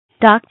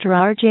Dr.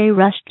 R.J.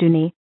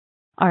 Rushdoony,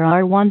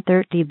 RR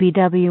 130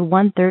 BW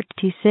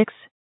 136,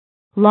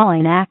 Law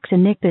in Acts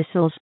and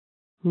Epistles,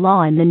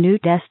 Law in the New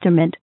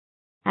Testament,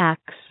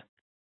 Acts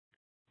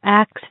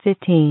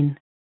 15,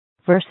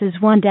 verses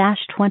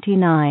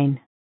 1-29.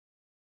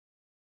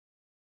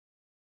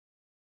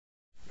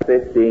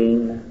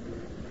 15,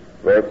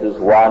 verses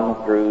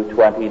 1 through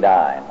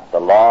 29, the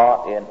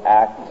law in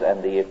Acts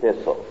and the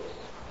Epistles.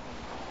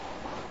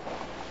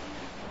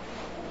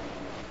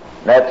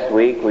 Next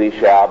week we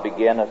shall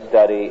begin a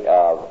study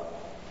of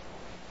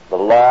the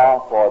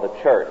law for the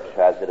church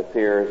as it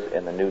appears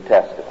in the New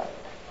Testament.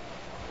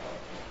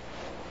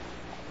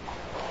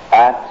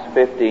 Acts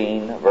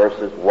 15,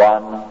 verses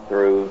 1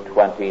 through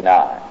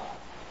 29.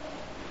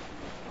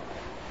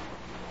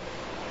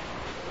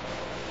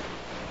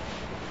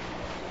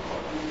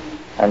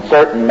 And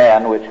certain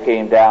men which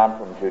came down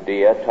from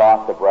Judea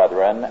taught the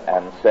brethren,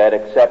 and said,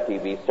 Except ye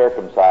be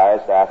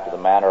circumcised after the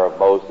manner of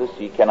Moses,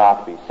 ye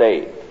cannot be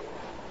saved.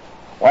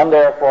 When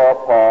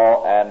therefore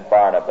Paul and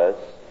Barnabas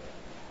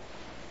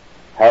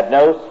had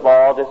no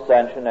small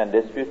dissension and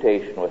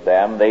disputation with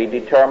them, they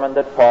determined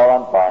that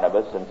Paul and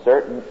Barnabas and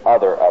certain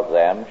other of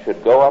them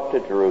should go up to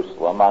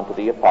Jerusalem unto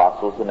the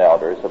apostles and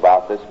elders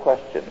about this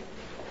question.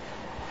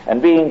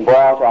 And being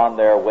brought on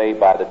their way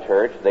by the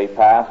church, they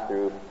passed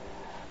through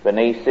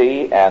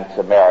Phoenicia and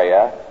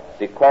Samaria,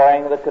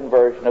 declaring the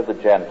conversion of the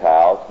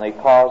Gentiles, and they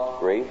caused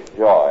great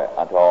joy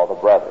unto all the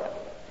brethren.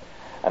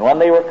 And when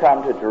they were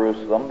come to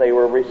Jerusalem, they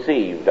were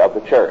received of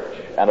the church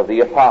and of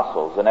the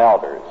apostles and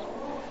elders,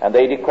 and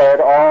they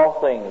declared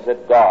all things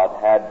that God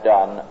had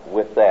done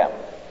with them.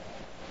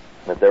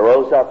 But there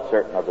rose up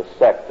certain of the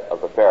sect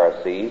of the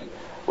Pharisees,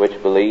 which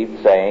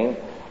believed, saying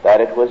that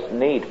it was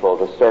needful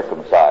to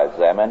circumcise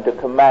them and to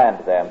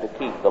command them to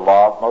keep the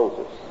law of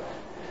Moses.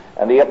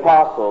 And the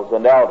apostles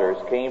and elders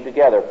came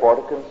together for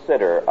to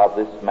consider of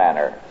this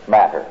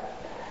matter.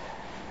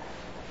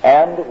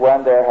 And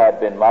when there had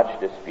been much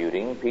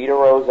disputing, Peter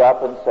rose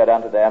up and said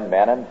unto them,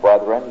 Men and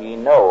brethren, ye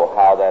know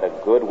how that a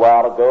good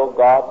while ago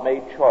God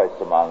made choice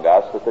among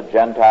us that the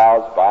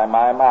Gentiles by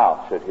my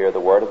mouth should hear the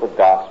word of the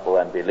gospel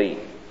and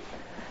believe.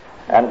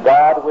 And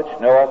God, which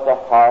knoweth the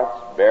hearts,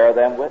 bare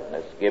them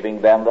witness,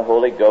 giving them the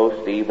Holy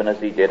Ghost even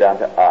as he did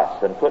unto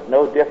us, and put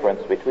no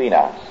difference between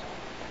us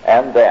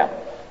and them,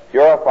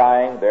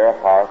 purifying their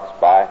hearts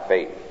by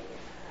faith.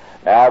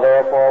 Now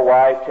therefore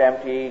why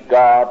tempt ye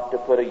God to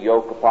put a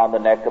yoke upon the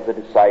neck of the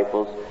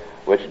disciples,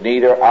 which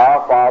neither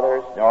our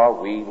fathers nor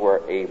we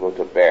were able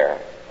to bear?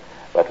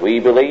 But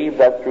we believe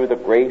that through the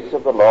grace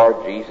of the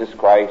Lord Jesus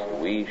Christ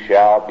we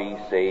shall be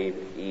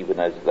saved even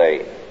as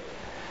they.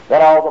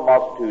 Then all the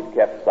multitude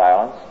kept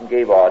silence and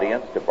gave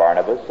audience to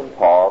Barnabas and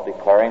Paul,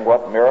 declaring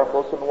what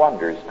miracles and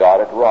wonders God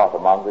had wrought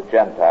among the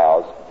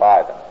Gentiles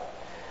by them.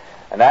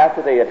 And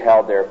after they had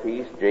held their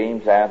peace,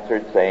 James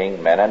answered,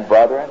 saying, Men and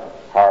brethren,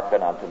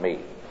 hearken unto me.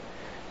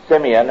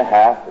 Simeon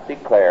hath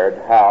declared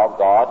how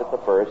God at the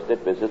first did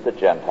visit the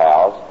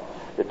Gentiles,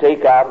 to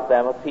take out of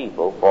them a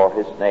people for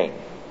his name.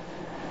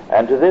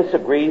 And to this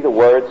agree the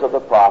words of the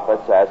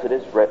prophets, as it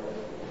is written,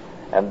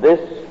 And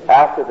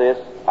after this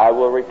I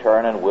will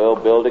return, and will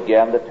build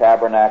again the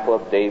tabernacle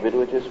of David,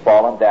 which is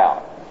fallen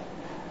down.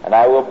 And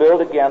I will build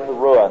again the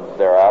ruins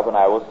thereof, and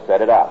I will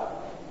set it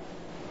up,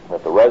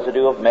 that the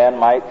residue of men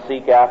might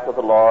seek after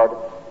the Lord,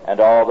 and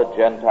all the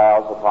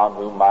Gentiles upon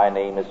whom my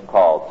name is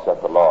called,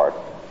 saith the Lord,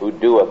 who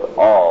doeth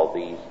all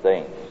these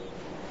things.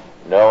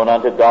 Known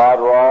unto God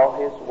are all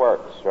his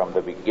works from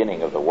the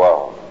beginning of the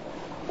world.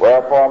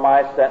 Wherefore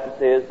my sentence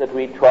is that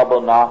we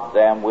trouble not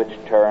them which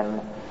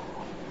from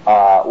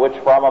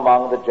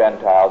among the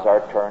Gentiles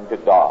are turned to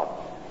God,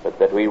 but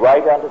that we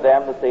write unto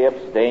them that they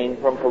abstain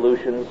from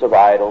pollutions of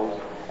idols,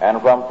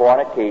 and from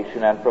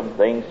fornication, and from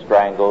things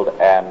strangled,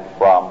 and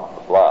from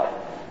blood.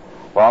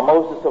 For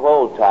Moses of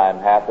old time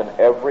hath in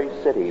every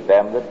city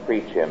them that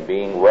preach him,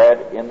 being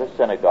read in the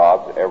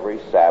synagogues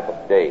every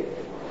Sabbath day.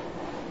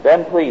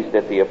 Then pleased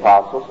it the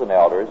apostles and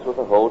elders with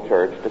the whole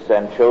church to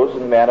send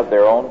chosen men of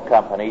their own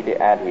company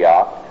to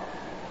Antioch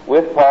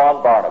with Paul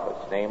and Barnabas,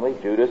 namely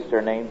Judas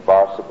surnamed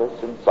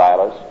Barsabas, and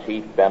Silas,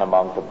 chief men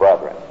among the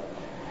brethren.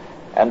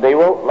 And they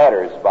wrote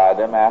letters by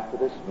them after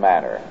this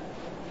manner.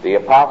 The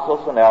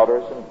apostles and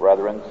elders and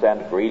brethren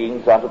send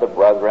greetings unto the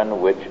brethren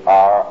which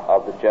are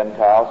of the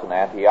Gentiles in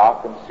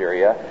Antioch and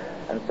Syria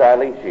and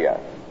Cilicia.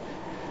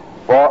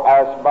 For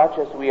as much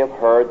as we have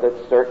heard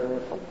that certain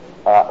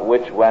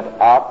which went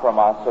out from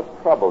us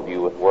have troubled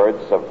you with words,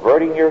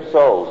 subverting your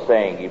souls,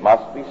 saying, Ye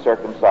must be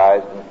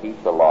circumcised and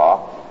keep the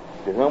law,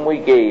 to whom we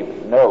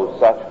gave no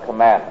such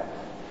commandment.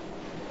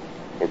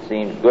 It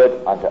seemed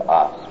good unto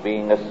us,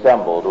 being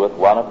assembled with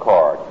one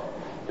accord,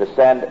 to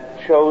send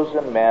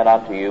chosen men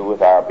unto you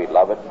with our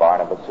beloved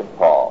Barnabas and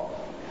Paul,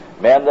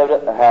 men that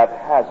have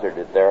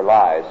hazarded their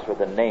lives for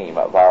the name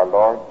of our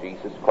Lord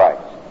Jesus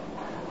Christ.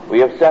 We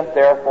have sent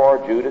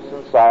therefore Judas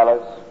and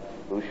Silas,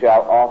 who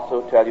shall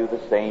also tell you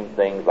the same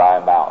thing by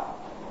mouth.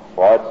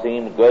 For it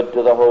seemed good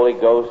to the Holy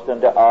Ghost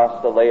and to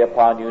us to lay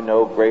upon you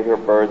no greater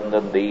burden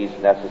than these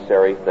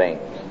necessary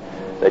things,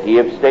 that ye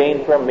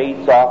abstain from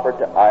meats offered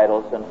to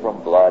idols, and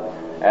from blood,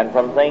 and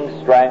from things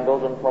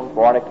strangled, and from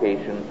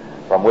fornication,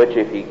 from which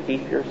if ye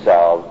keep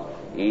yourselves,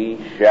 ye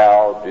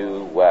shall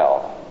do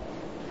well.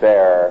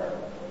 Fare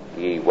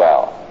ye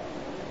well.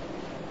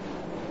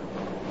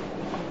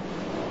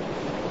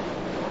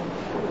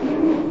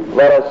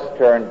 Let us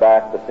turn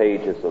back the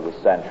pages of the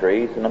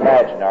centuries and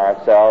imagine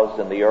ourselves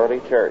in the early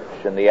church,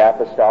 in the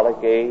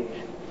apostolic age,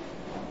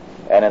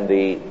 and in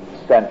the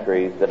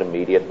centuries that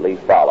immediately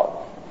follow.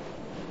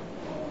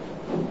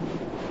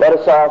 Let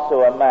us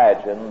also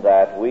imagine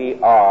that we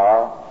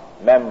are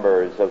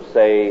members of,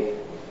 say,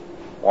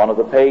 one of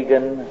the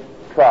pagan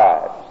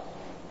tribes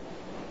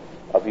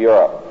of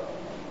Europe,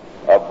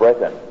 of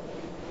Britain,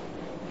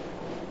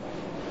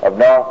 of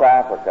North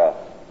Africa,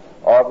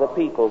 or of the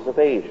peoples of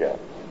Asia.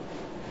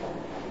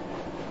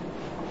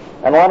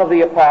 And one of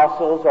the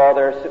apostles or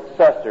their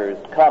successors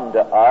come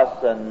to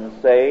us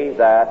and say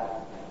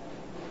that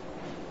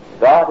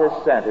God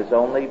has sent His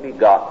only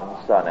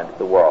begotten Son into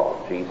the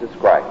world, Jesus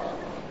Christ,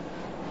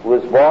 who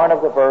was born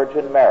of the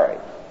Virgin Mary.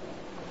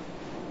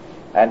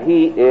 And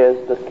He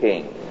is the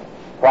King,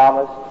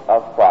 promised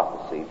of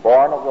prophecy,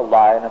 born of the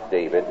line of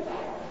David,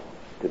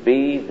 to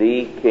be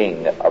the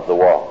King of the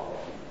world.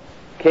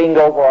 King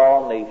over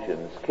all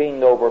nations,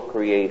 King over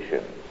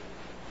creation.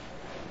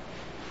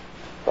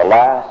 The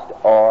last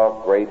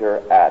or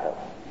greater Adam.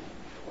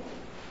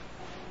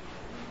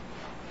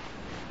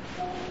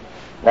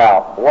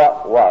 Now,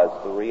 what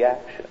was the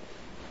reaction?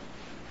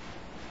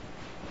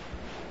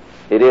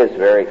 It is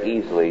very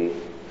easily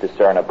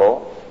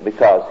discernible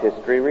because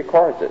history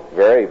records it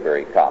very,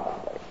 very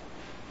commonly.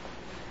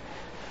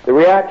 The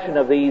reaction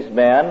of these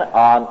men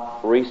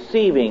on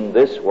receiving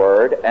this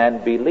word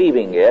and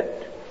believing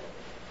it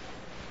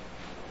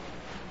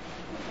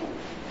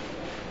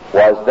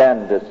was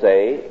then to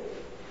say,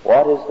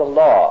 what is the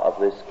law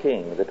of this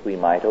king that we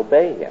might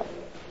obey him?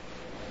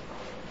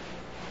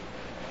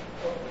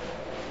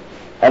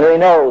 And we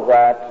know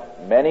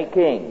that many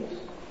kings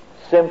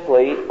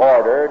simply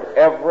ordered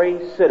every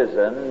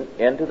citizen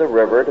into the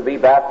river to be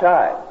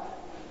baptized.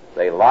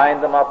 They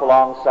lined them up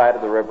alongside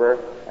of the river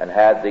and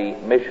had the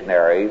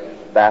missionaries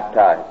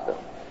baptize them.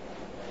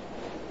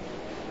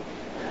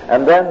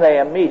 And then they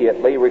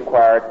immediately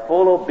required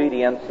full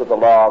obedience to the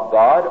law of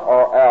God,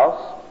 or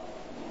else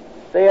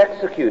they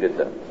executed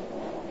them.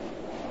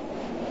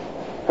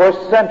 For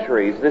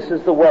centuries, this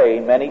is the way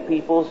many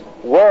peoples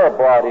were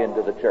brought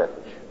into the church.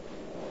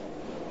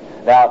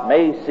 Now, it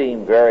may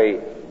seem very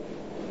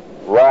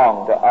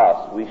wrong to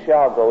us. We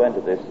shall go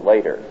into this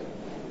later.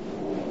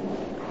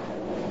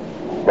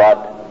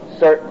 But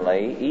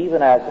certainly,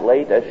 even as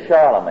late as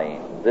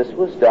Charlemagne, this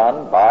was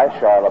done by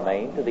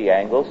Charlemagne to the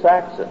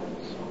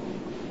Anglo-Saxons,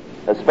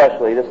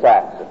 especially the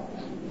Saxons.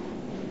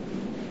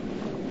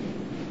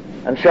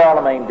 And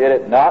Charlemagne did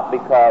it not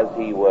because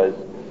he was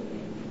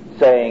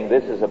saying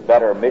this is a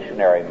better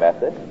missionary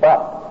method,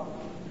 but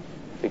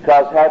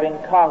because having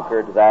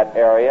conquered that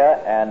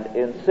area and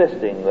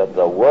insisting that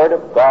the Word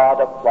of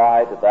God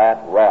apply to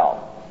that realm,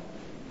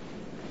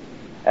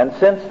 and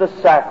since the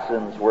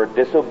Saxons were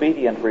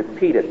disobedient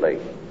repeatedly,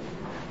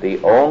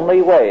 the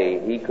only way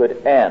he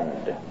could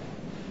end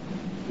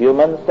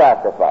human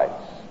sacrifice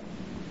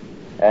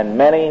and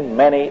many,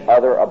 many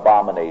other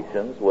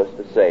abominations was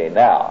to say,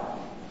 now,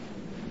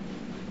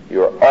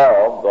 you're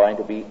all going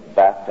to be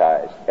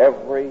baptized,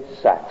 every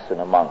Saxon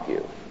among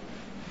you.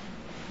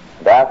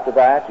 And after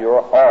that, you're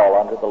all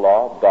under the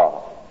law of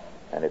God.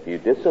 And if you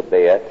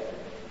disobey it,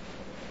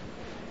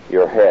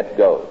 your head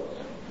goes.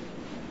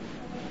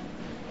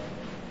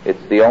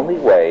 It's the only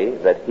way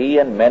that he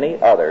and many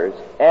others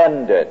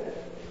ended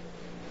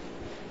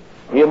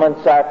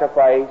human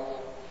sacrifice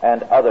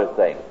and other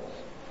things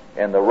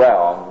in the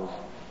realms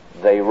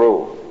they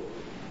ruled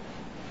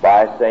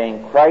by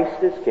saying,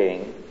 Christ is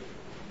King,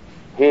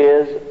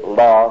 His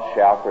law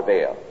shall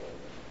prevail.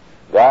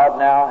 God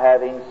now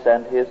having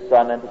sent His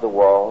Son into the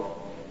world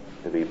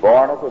to be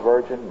born of the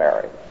Virgin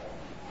Mary,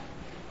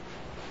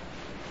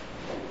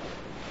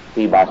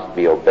 He must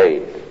be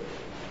obeyed,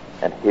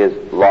 and His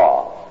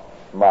law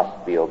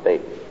must be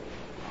obeyed.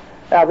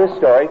 Now, this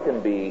story can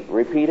be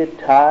repeated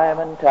time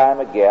and time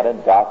again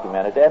and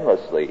documented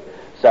endlessly.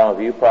 Some of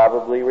you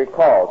probably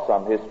recall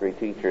some history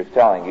teachers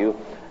telling you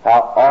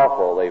how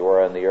awful they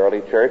were in the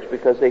early church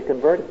because they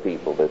converted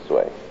people this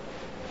way.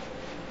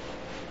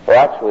 Well,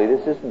 actually,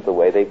 this isn't the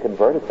way they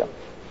converted them.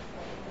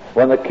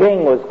 When the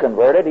king was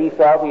converted, he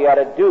felt he had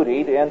a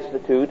duty to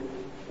institute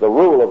the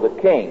rule of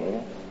the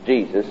king,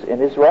 Jesus, in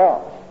his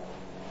realm,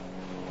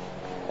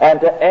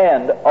 and to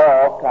end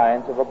all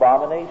kinds of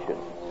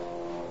abominations.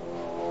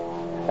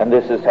 And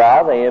this is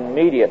how they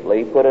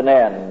immediately put an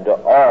end to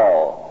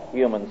all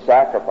human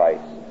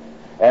sacrifice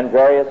and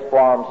various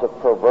forms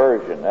of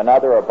perversion and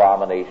other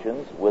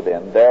abominations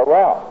within their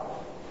realm.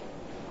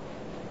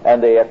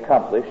 And they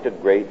accomplished a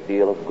great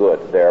deal of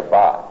good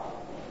thereby.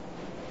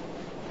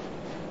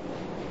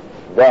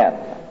 Then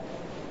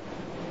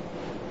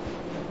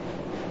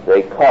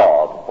they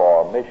called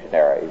for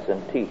missionaries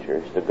and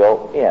teachers to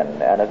go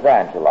in and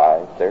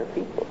evangelize their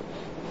peoples.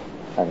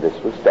 And this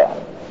was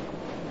done.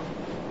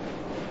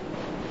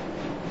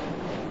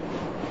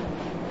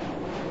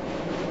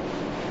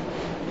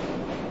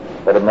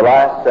 But in the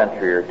last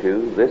century or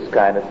two, this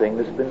kind of thing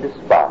has been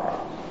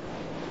despised.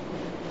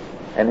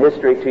 And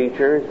history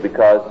teachers,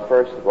 because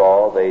first of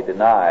all they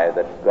deny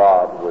that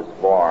God was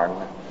born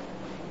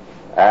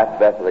at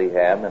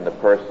Bethlehem in the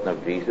person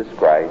of Jesus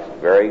Christ,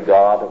 very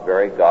God of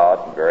very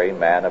God, and very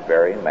man of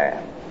very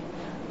man,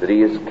 that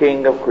he is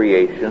King of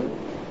creation,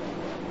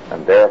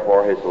 and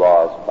therefore his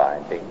law is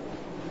binding,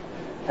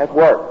 have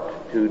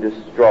worked to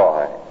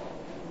destroy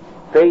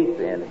faith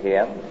in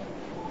him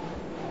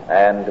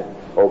and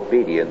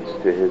obedience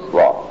to his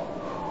law.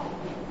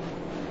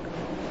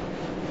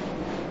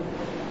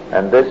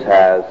 And this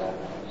has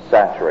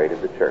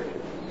saturated the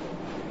churches.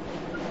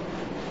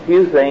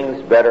 Few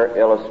things better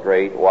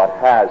illustrate what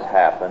has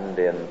happened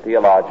in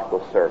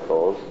theological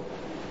circles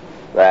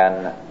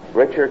than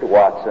Richard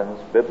Watson's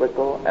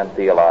Biblical and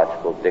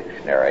Theological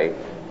Dictionary,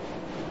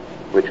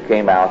 which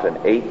came out in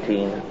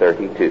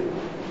 1832.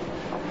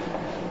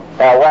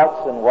 Now,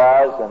 Watson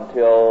was,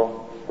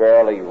 until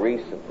fairly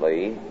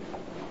recently,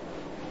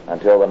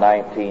 until the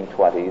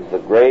 1920s, the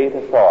great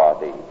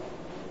authority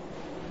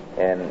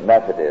in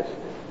Methodist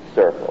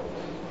circles.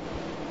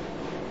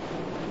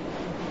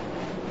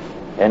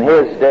 In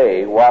his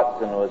day,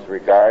 Watson was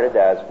regarded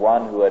as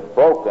one who had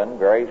broken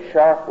very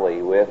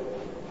sharply with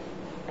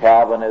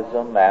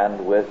Calvinism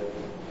and with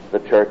the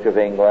Church of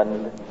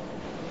England.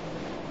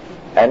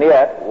 And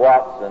yet,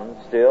 Watson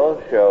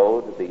still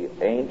showed the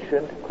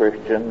ancient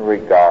Christian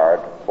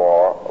regard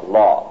for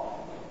law.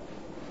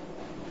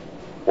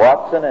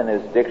 Watson, in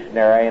his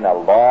dictionary, in a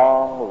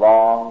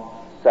long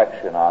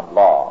section on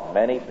law,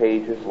 many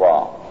pages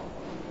long,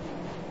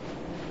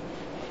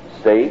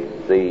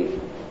 states the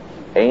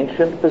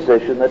ancient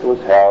position that was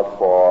held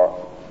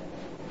for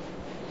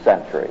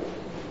centuries,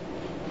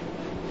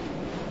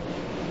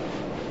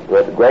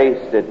 that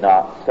grace did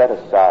not set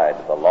aside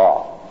the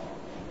law,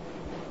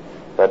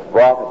 but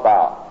brought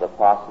about the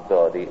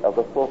possibility of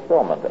the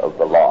fulfillment of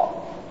the law.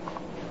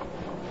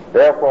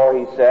 Therefore,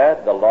 he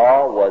said, the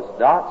law was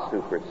not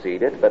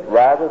superseded, but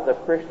rather the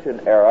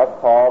Christian era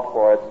called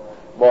for its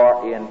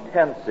more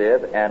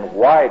intensive and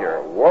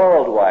wider,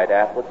 worldwide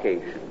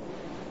application.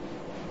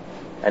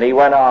 And he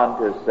went on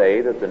to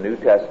say that the New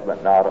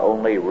Testament not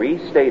only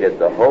restated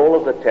the whole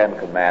of the Ten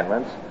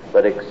Commandments,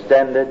 but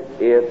extended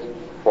its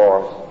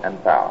force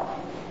and power.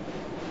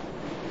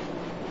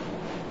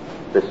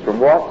 This from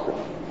Watson.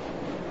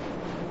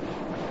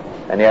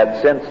 And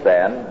yet since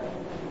then,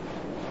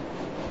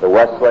 the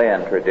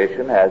Wesleyan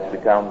tradition has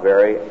become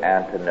very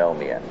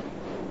antinomian.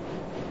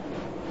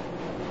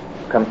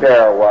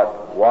 Compare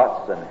what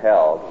Watson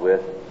held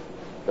with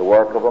the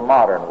work of a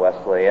modern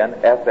Wesleyan,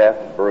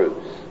 F.F.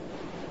 Bruce,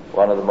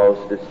 one of the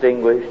most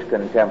distinguished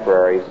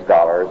contemporary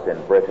scholars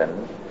in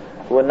Britain,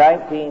 who in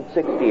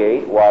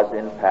 1968 was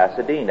in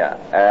Pasadena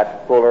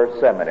at Fuller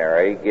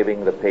Seminary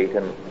giving the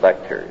Patent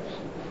Lectures.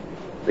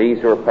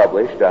 These were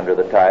published under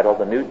the title,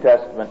 The New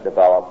Testament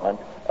Development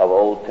of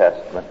Old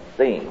Testament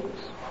Themes.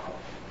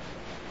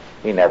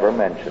 He never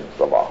mentions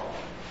the law.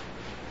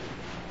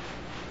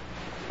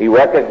 He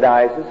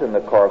recognizes in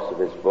the course of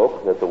his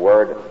book that the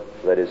word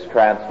that is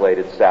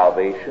translated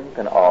salvation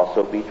can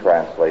also be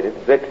translated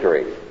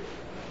victory.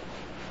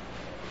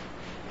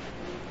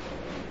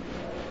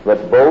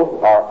 But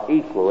both are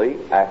equally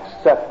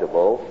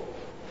acceptable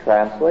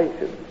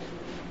translations.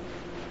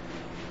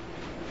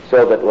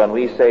 So that when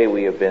we say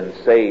we have been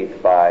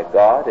saved by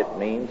God, it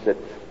means that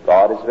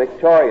God is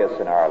victorious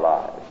in our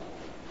lives.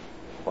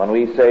 When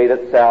we say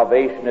that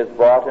salvation is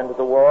brought into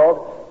the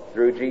world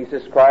through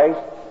Jesus Christ,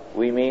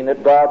 we mean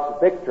that God's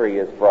victory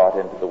is brought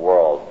into the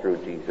world through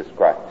Jesus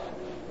Christ.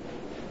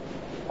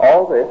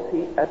 All this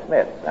he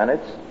admits, and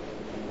it's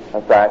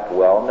a fact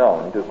well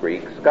known to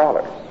Greek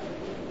scholars.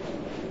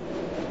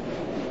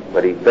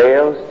 But he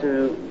fails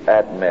to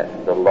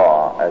admit the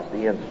law as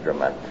the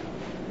instrument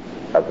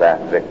of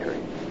that victory.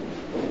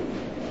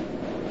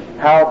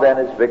 How then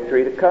is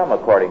victory to come,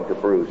 according to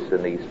Bruce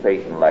in these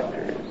Patent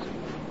Lectures?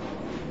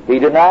 He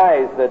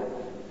denies that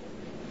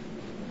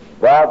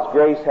God's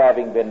grace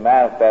having been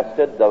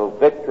manifested, the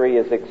victory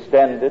is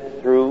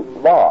extended through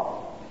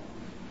law.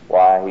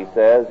 Why, he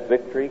says,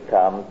 victory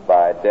comes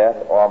by death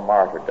or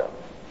martyrdom.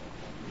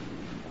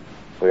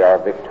 We are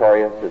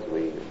victorious as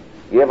we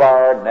give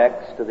our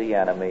necks to the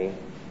enemy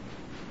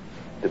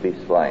to be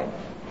slain.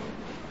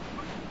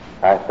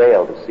 I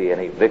fail to see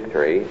any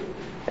victory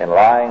in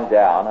lying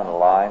down and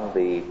allowing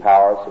the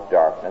powers of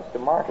darkness to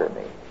martyr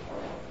me.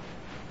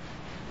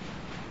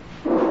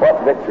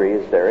 What victory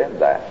is there in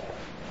that?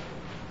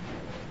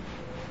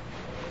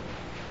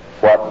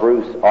 What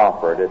Bruce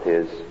offered at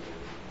his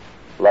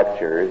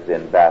lectures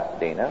in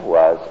Pasadena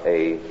was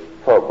a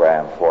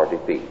program for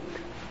defeat.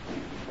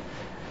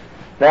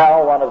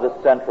 Now, one of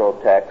the central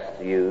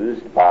texts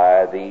used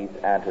by these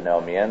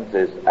antinomians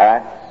is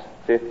Acts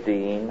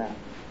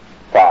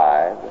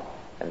 15:5.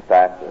 In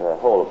fact, the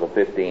whole of the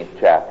 15th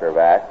chapter of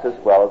Acts, as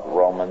well as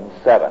Romans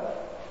 7.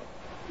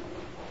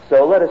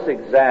 So let us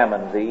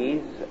examine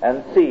these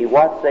and see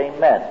what they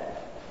meant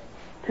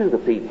to the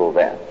people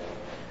then.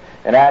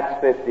 In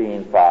Acts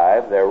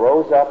 15:5, there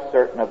rose up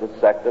certain of the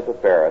sect of the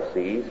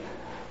Pharisees,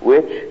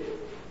 which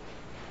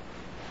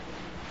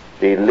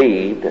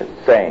believed,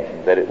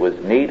 saying that it was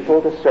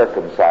needful to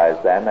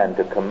circumcise them and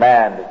to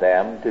command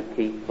them to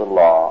keep the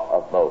law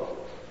of Moses.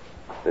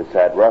 This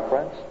had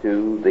reference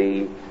to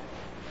the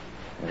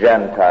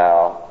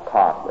Gentile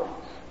converts.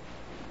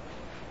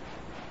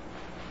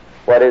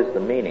 What is the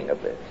meaning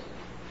of this?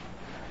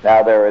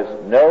 Now, there is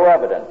no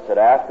evidence that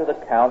after the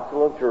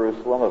Council of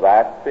Jerusalem of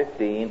Acts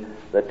 15,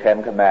 the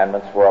Ten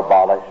Commandments were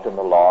abolished and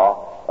the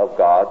law of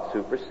God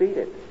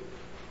superseded.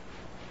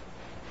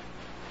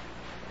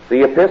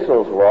 The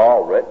epistles were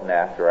all written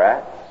after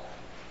Acts,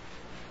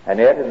 and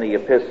yet in the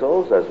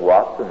epistles, as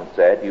Watson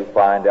said, you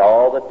find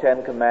all the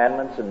Ten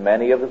Commandments and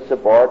many of the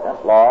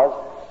subordinate laws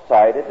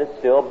cited as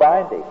still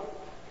binding.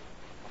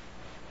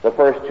 The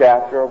first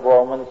chapter of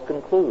Romans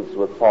concludes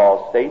with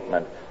Paul's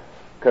statement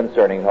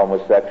concerning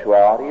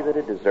homosexuality, that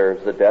it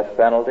deserves the death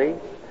penalty.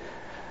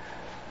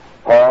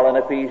 Paul in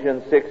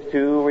Ephesians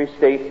 6:2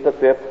 restates the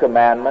fifth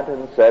commandment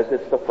and says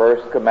it's the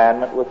first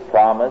commandment with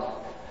promise,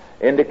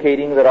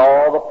 indicating that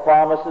all the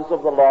promises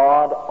of the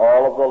law and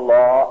all of the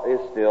law is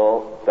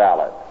still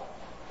valid.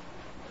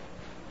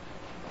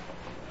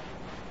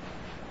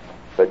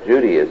 But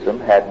Judaism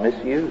had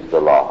misused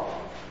the law.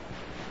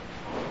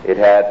 It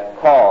had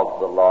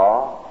called the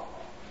law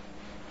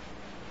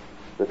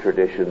the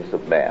traditions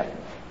of men.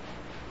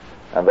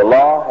 And the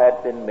law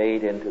had been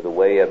made into the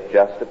way of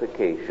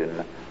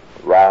justification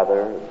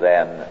rather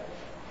than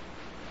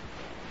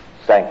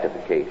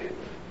sanctification.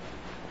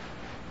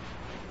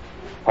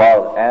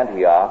 Paul at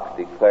Antioch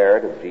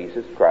declared of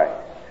Jesus Christ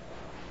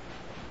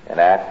in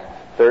Acts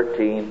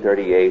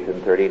 13:38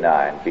 and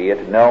 39, "Be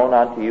it known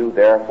unto you,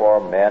 therefore,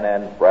 men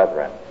and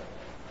brethren,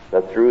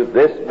 that through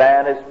this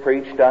man is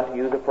preached unto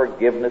you the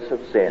forgiveness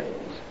of sins.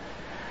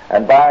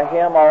 And by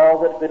him all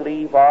that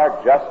believe are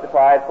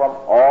justified from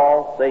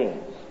all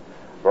things,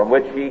 from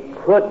which ye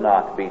could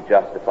not be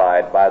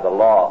justified by the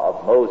law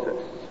of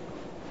Moses."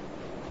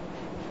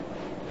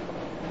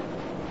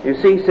 You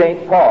see,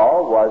 St.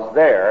 Paul was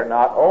there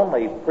not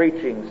only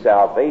preaching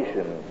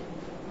salvation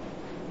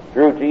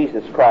through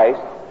Jesus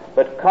Christ,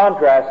 but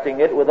contrasting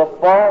it with a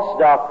false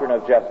doctrine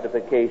of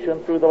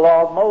justification through the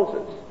law of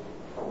Moses,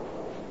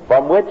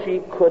 from which he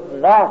could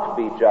not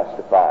be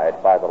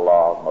justified by the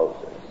law of Moses.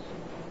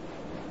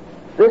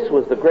 This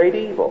was the great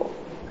evil.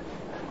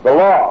 The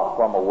law,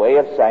 from a way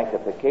of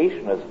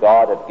sanctification as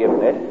God had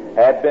given it,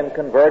 had been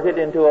converted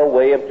into a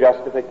way of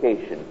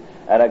justification.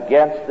 And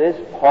against this,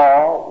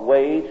 Paul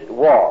waged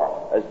war,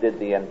 as did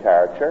the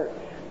entire church.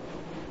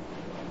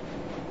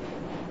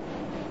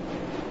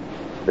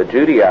 The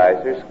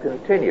Judaizers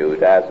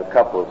continued, as a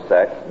couple of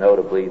sects,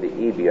 notably the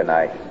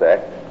Ebionite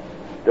sect,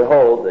 to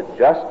hold that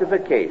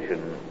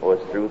justification was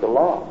through the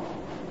law.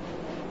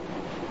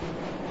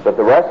 But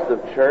the rest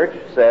of the church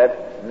said,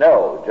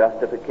 no,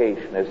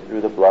 justification is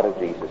through the blood of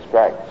Jesus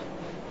Christ.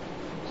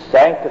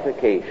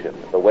 Sanctification,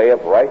 the way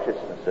of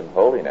righteousness and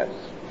holiness,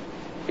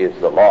 is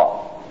the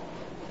law.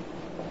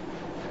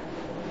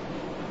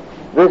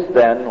 This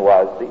then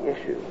was the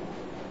issue.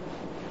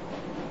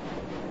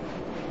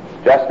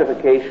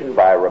 Justification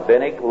by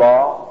rabbinic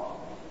law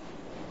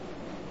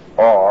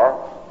or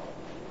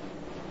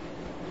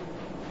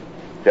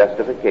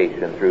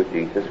justification through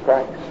Jesus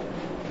Christ.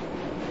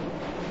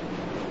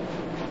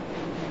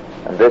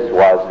 And this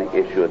was the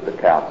issue at the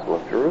Council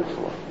of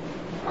Jerusalem.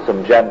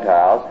 Some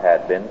Gentiles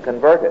had been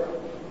converted.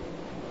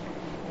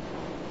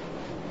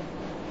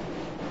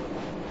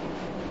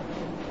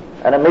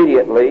 And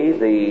immediately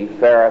the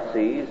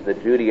Pharisees, the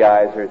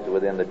Judaizers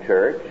within the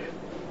church,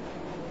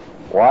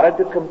 wanted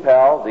to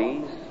compel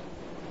these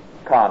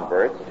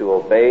converts to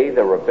obey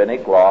the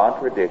rabbinic law and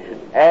tradition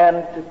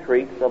and to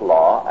treat the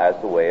law as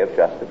the way of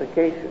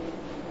justification.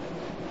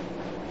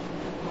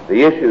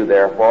 The issue,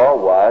 therefore,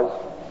 was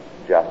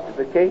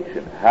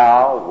justification.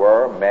 How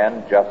were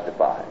men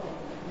justified?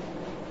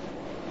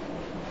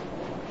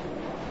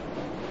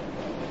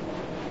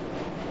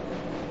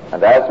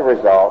 And as a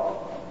result,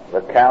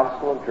 the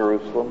Council of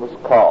Jerusalem was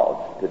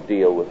called to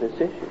deal with this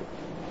issue.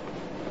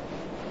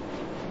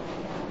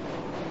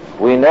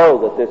 We know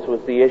that this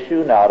was the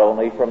issue not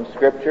only from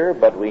Scripture,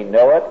 but we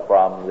know it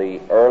from the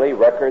early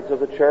records of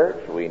the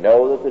church. We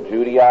know that the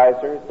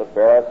Judaizers, the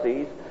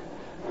Pharisees,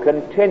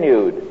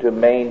 continued to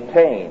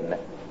maintain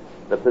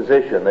the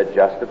position that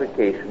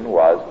justification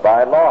was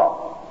by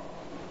law.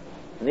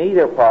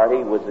 Neither party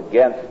was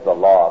against the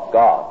law of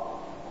God,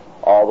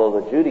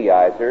 although the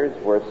Judaizers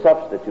were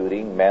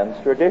substituting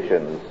men's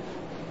traditions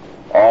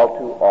all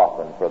too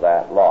often for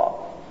that law.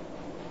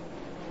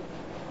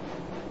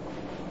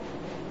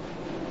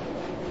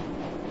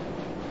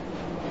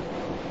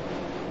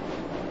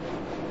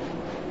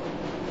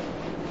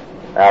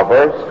 Now,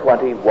 verse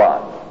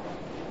 21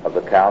 of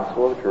the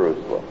Council of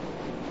Jerusalem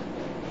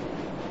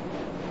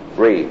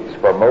reads,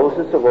 "For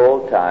Moses of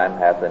old time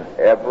hath in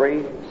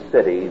every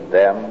city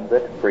them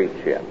that preach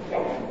him,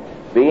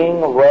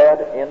 being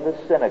read in the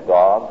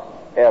synagogues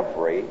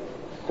every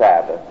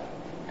Sabbath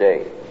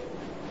day."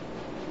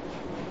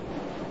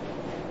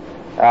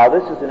 Now,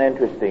 this is an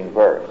interesting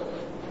verse,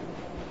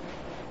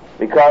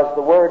 because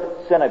the word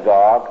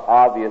synagogue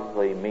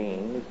obviously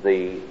means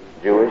the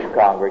Jewish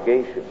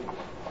congregation.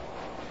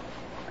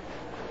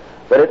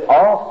 But it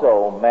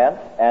also meant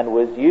and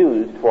was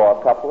used for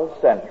a couple of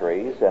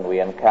centuries, and we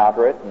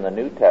encounter it in the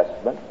New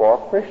Testament for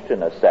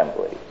Christian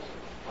assemblies.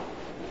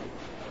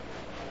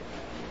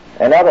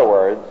 In other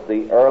words,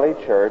 the early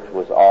church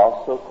was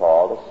also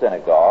called a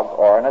synagogue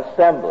or an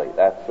assembly.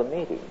 That's the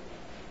meeting.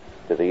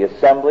 To the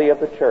assembly of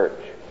the church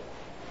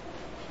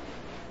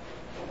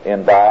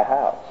in thy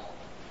house.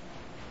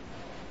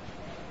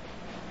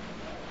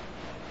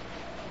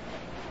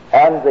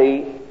 And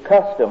the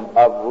custom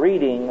of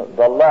reading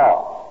the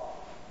law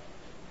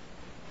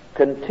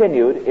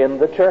continued in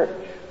the church.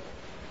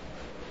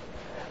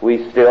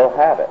 We still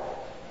have it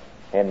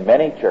in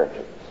many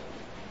churches,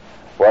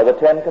 where the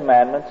Ten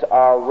Commandments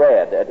are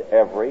read at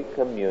every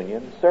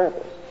communion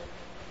service.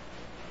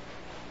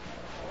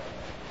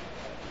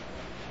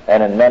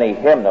 And in many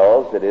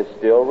hymnals it is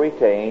still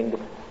retained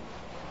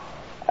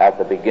at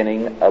the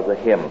beginning of the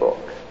hymn book.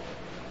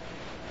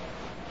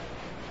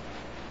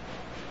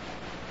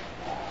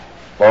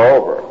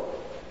 Moreover,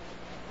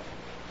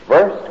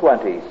 verse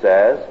 20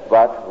 says,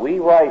 "But we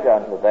write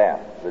unto them,"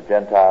 the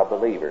Gentile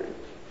believers,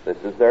 this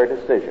is their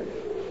decision,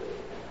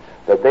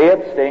 "that they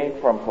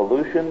abstain from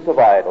pollutions of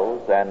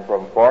idols, and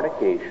from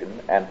fornication,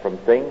 and from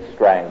things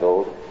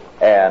strangled,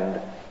 and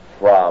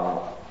from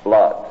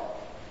blood."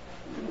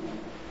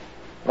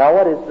 Now,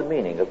 what is the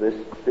meaning of this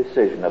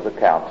decision of the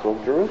Council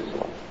of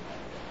Jerusalem?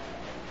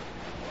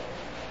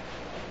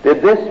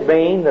 Did this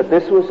mean that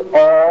this was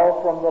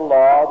all from the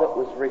law that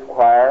was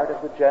required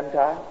of the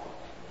Gentiles?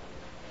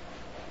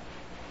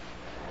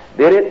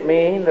 Did it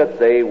mean that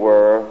they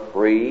were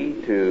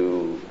free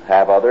to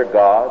have other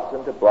gods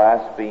and to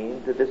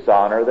blaspheme, to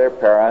dishonor their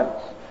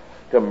parents,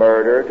 to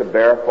murder, to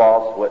bear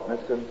false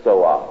witness, and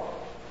so on?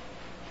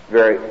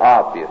 Very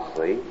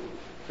obviously,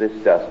 this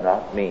does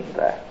not mean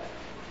that.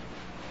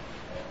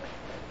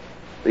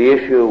 The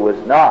issue was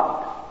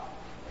not,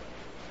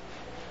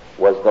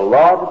 was the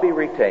law to be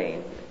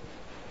retained,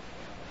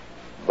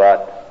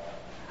 but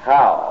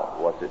how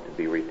was it to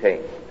be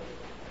retained?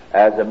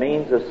 As a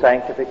means of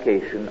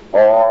sanctification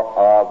or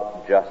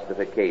of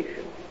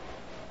justification.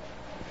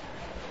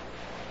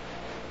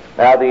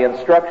 Now, the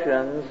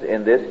instructions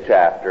in this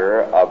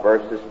chapter are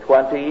verses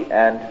 20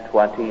 and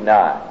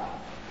 29.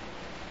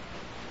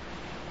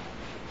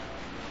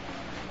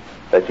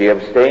 "That ye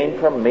abstain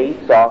from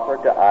meats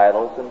offered to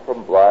idols, and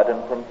from blood,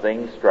 and from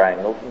things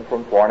strangled, and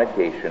from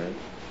fornication,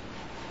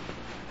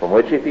 from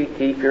which if ye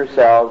keep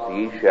yourselves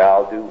ye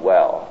shall do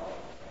well,"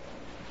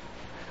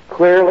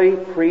 clearly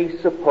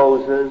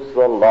presupposes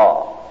the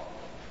law,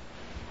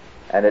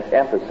 and it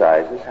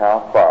emphasizes how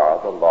far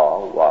the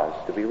law was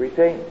to be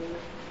retained.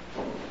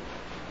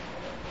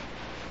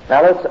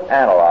 Now let's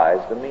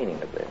analyze the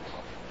meaning of this.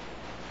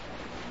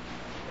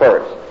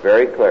 First,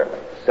 very clearly,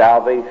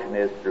 salvation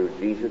is through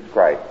Jesus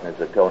Christ and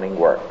His atoning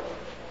work.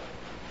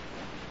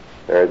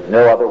 There is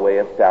no other way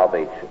of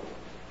salvation.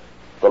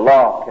 The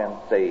law can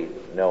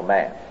save no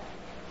man.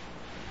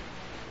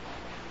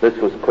 This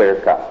was clear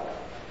cut.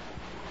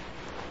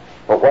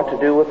 But what to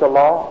do with the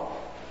law?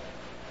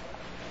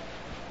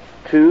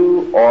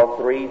 2 or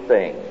 3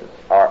 things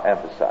are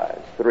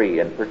emphasized, 3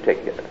 in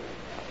particular.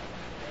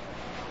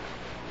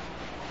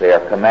 They are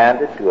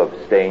commanded to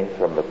abstain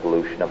from the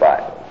pollution of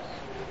idols.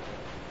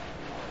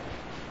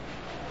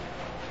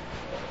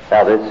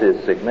 Now, this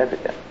is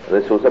significant.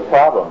 This was a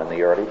problem in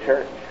the early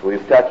church.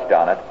 We've touched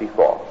on it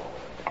before.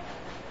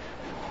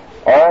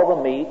 All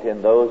the meat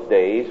in those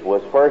days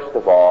was, first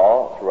of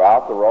all,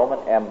 throughout the Roman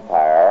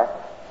Empire,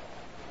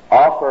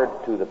 offered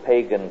to the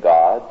pagan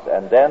gods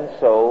and then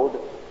sold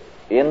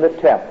in the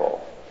temple.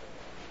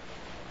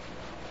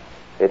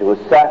 It was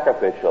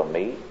sacrificial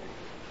meat.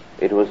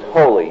 It was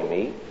holy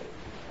meat.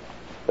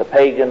 The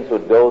pagans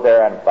would go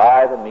there and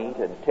buy the meat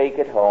and take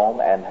it home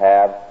and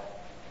have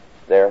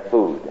their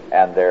food.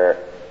 And their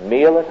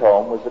meal at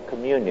home was a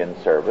communion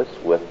service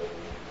with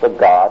the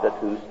God at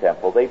whose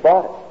temple they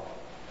bought it.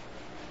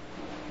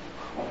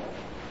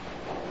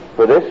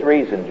 For this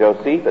reason,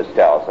 Josephus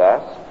tells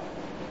us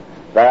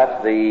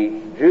that the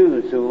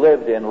Jews who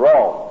lived in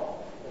Rome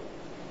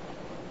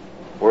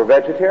were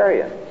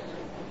vegetarians.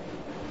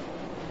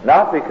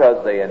 Not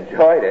because they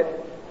enjoyed it,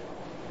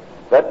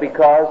 but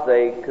because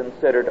they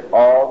considered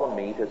all the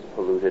meat as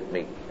polluted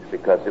meat,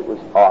 because it was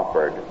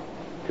offered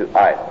to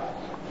idols.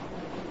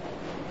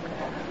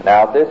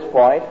 Now, at this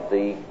point,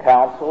 the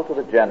counsel to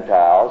the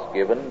Gentiles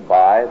given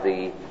by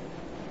the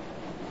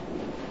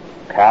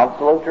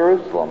Council of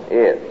Jerusalem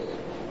is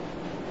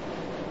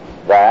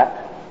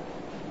that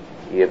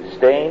ye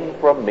abstain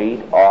from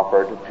meat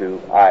offered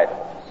to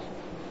idols.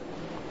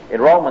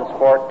 In Romans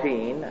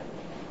 14,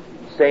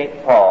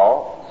 St.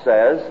 Paul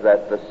says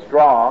that the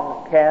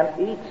strong can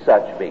eat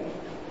such meat.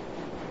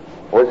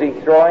 Was he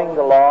throwing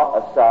the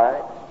law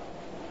aside?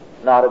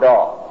 Not at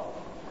all.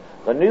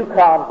 The new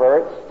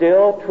converts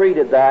still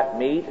treated that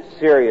meat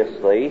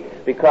seriously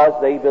because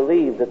they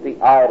believed that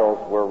the idols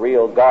were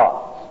real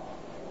gods.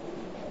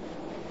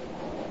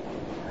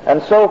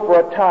 And so for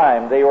a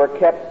time they were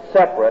kept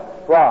separate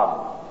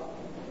from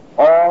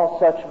all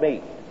such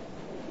meat.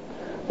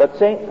 But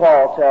St.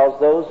 Paul tells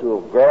those who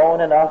have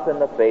grown enough in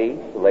the faith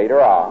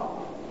later on,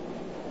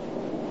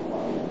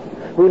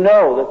 who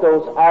know that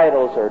those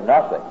idols are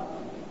nothing,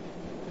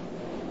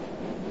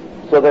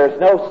 so there's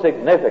no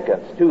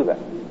significance to them.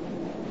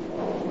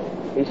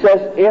 He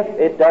says, if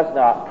it does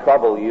not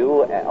trouble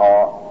you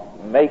or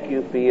make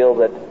you feel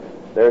that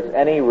there's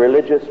any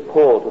religious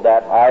pull to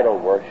that idol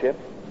worship,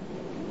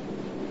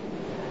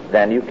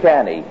 then you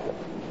can eat them.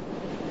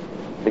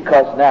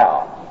 Because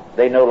now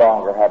they no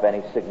longer have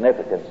any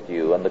significance to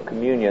you, and the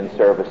communion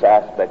service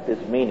aspect is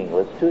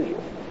meaningless to you.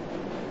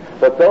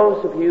 But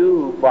those of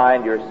you who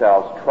find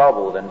yourselves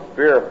troubled and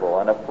fearful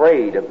and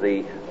afraid of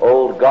the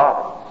old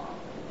gods,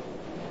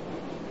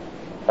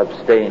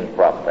 abstain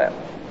from them.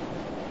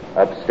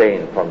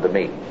 Abstain from the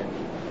meat.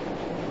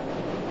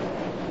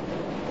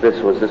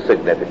 This was the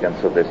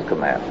significance of this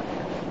commandment.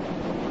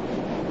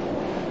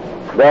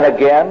 Then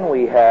again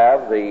we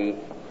have the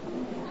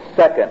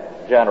second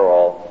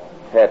general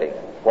heading.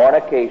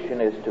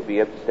 Fornication is to be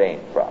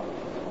abstained from.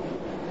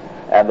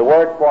 And the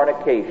word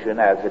fornication,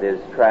 as it is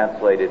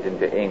translated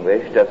into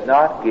English, does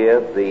not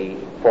give the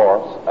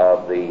force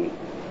of the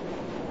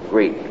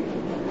Greek,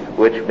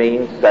 which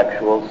means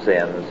sexual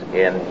sins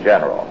in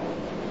general.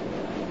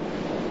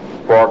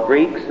 For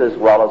Greeks as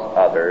well as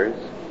others,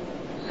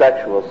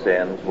 sexual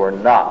sins were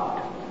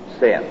not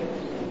sins.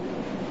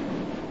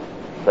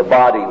 The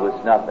body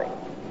was nothing.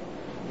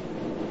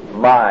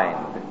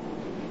 Mind,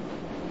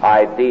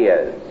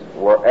 ideas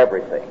were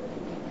everything.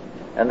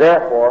 And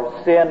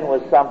therefore, sin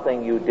was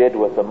something you did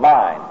with the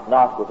mind,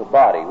 not with the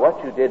body.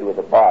 What you did with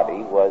the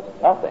body was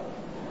nothing.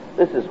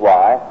 This is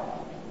why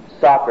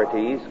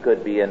Socrates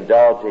could be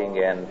indulging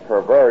in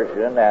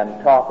perversion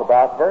and talk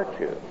about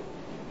virtue.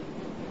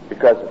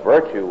 Because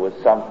virtue was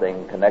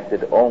something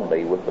connected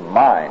only with the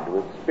mind,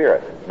 with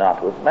spirit,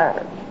 not with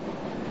matter.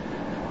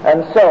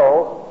 And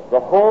so, the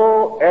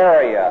whole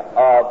area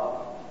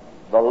of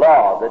the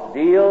law that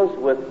deals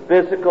with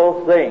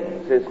physical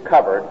things is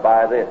covered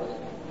by this.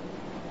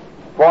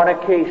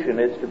 Fornication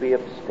is to be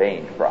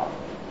abstained from.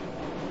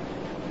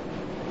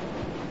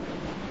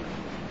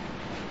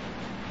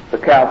 The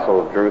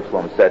Council of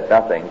Jerusalem said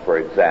nothing, for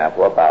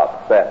example,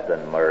 about theft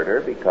and murder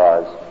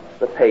because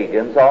the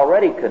pagans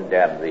already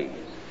condemned these.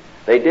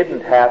 They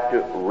didn't have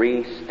to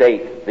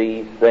restate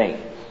these things.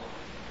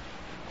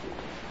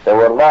 There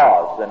were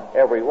laws in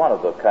every one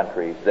of the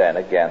countries then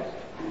against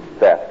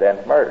theft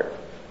and murder.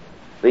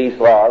 These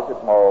laws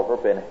have moreover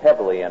been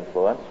heavily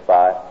influenced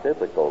by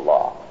biblical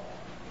law.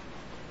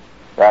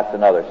 That's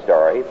another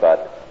story,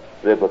 but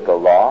biblical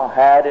law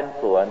had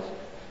influenced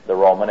the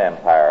Roman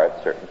Empire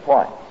at certain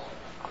points.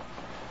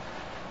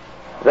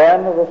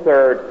 Then the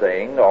third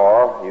thing,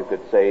 or you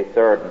could say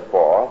third and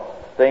fourth,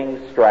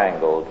 things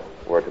strangled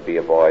were to be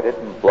avoided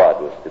and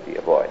blood was to be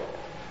avoided.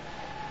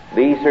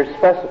 These are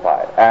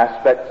specified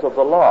aspects of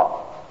the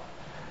law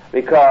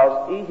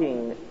because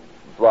eating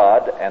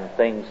blood and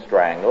things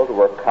strangled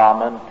were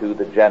common to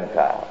the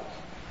Gentiles.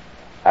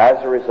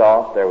 As a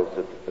result, there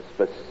was a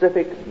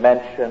specific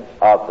mention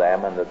of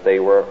them and that they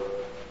were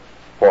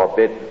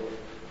forbidden.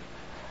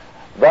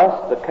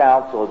 Thus, the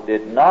council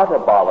did not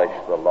abolish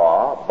the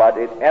law, but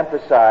it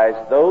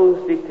emphasized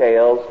those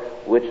details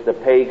which the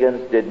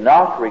pagans did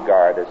not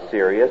regard as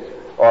serious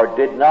or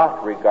did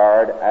not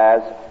regard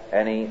as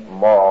any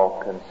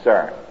moral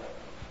concern.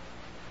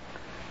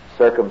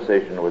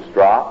 Circumcision was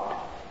dropped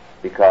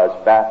because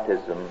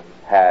baptism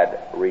had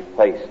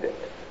replaced it.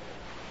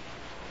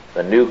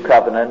 The new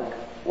covenant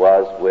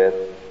was with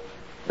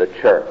the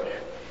church,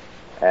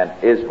 and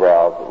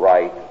Israel's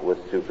right was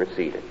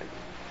superseded.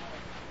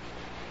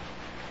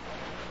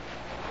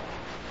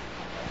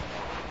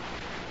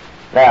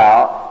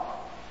 Now,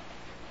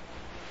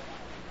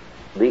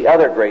 the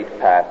other great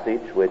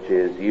passage which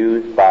is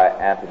used by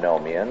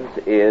antinomians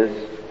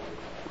is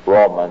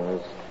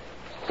Romans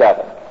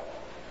 7.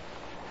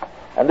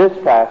 And this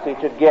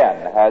passage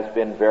again has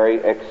been very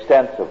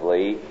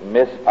extensively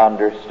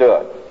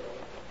misunderstood.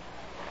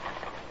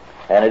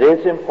 And it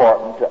is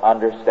important to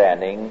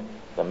understanding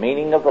the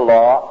meaning of the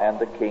law and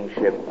the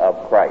kingship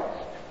of Christ.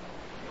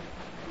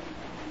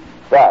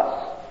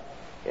 Thus,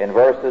 in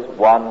verses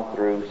 1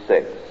 through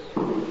 6,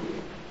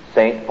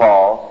 St.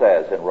 Paul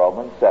says in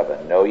Romans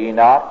 7, "Know ye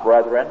not,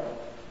 brethren,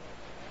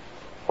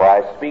 for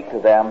I speak to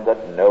them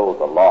that know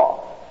the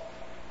law,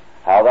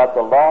 how that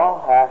the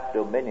law hath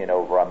dominion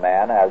over a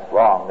man as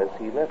long as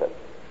he liveth.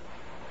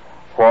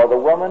 For the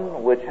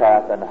woman which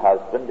hath an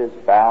husband is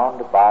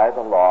bound by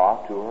the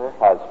law to her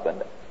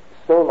husband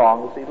so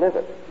long as he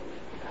liveth.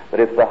 But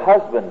if the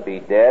husband be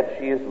dead,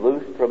 she is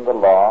loosed from the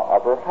law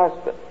of her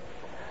husband.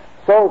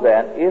 So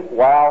then, if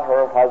while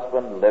her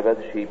husband liveth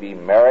she be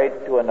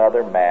married to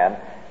another man,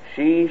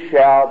 she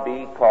shall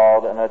be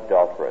called an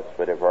adulteress.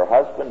 But if her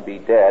husband be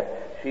dead,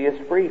 she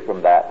is free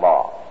from that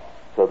law,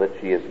 so that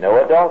she is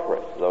no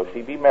adulteress, though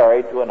she be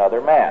married to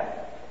another man.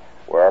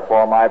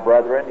 Wherefore, my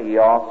brethren, ye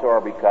also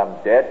are become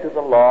dead to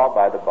the law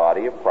by the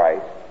body of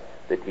Christ,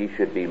 that ye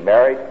should be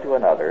married to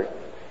another,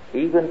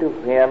 even to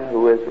him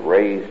who is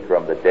raised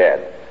from the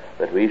dead,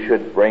 that we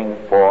should bring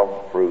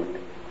forth fruit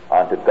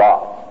unto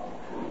God.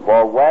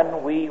 For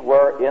when we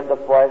were in the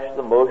flesh,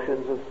 the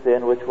motions of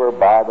sin which were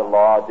by the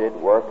law did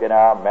work in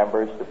our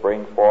members to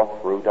bring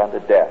forth fruit unto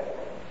death.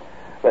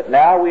 But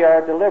now we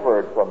are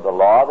delivered from the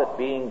law, that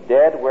being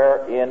dead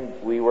wherein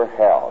we were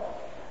held,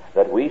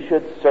 that we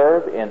should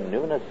serve in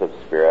newness of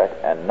spirit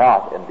and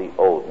not in the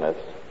oldness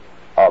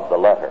of the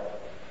letter.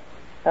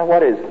 Now,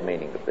 what is the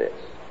meaning of this?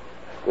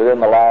 Within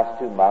the last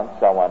 2 months,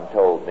 someone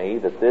told me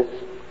that this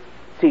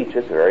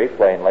teaches very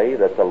plainly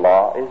that the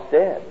law is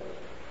dead.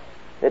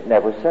 It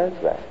never says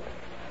that.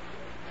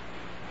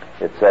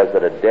 It says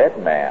that a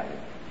dead man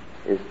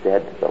is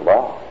dead to the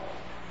law.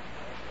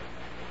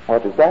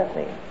 What does that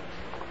mean?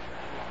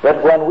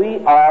 That when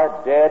we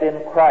are dead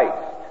in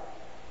Christ,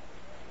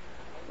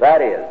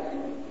 that is,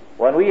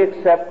 when we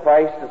accept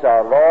Christ as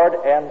our Lord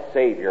and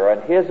Savior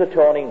and His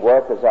atoning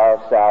work as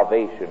our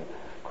salvation,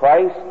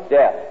 Christ's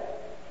death,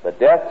 the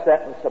death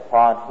sentence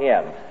upon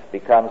Him,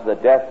 becomes the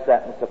death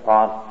sentence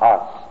upon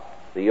us,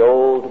 the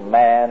old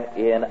man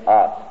in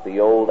us, the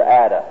old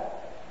Adam,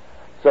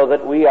 so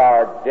that we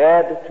are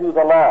dead to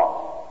the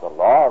law. The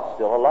law is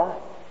still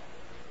alive.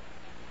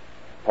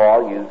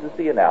 Paul uses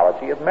the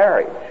analogy of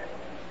marriage.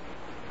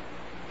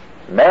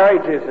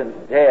 Marriage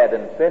isn't dead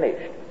and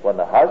finished when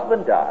the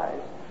husband dies.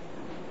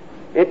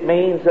 It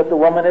means that the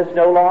woman is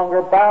no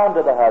longer bound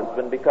to the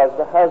husband because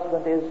the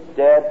husband is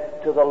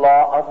dead to the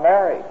law of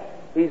marriage.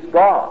 He's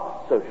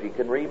gone, so she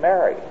can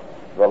remarry.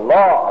 The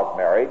law of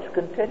marriage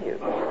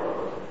continues.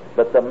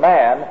 But the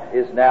man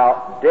is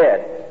now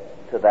dead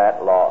to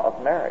that law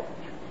of marriage.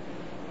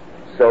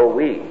 So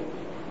we,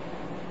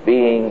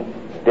 being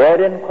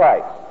dead in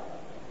Christ,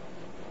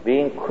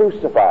 being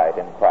crucified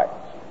in Christ,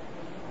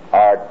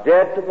 are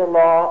dead to the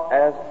law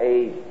as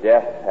a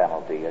death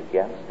penalty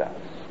against us.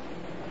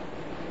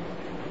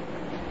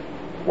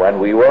 When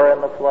we were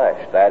in the flesh,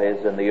 that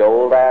is, in the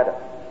old Adam,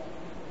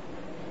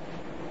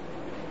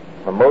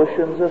 the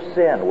motions of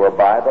sin were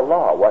by the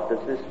law. What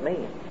does this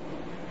mean?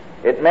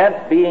 It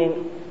meant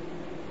being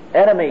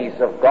enemies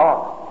of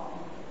God.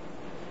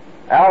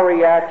 Our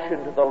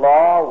reaction to the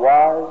law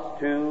was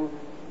to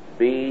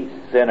be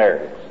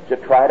sinners, to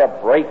try to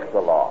break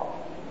the law.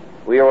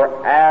 We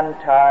were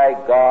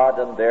anti-God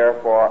and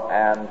therefore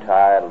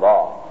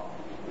anti-law.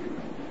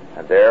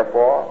 And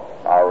therefore,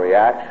 our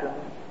reaction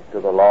to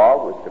the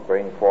law was to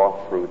bring forth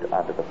fruit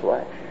unto the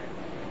flesh.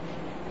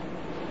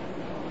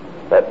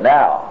 But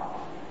now,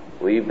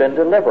 we've been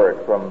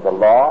delivered from the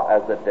law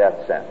as a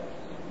death sentence.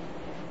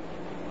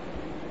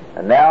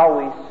 And now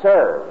we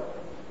serve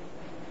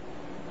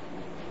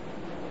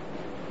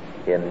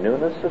in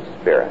newness of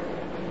spirit,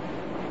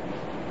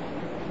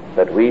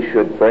 that we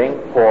should bring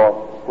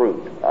forth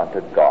fruit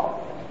unto God.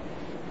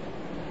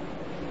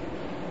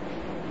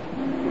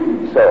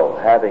 So,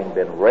 having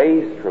been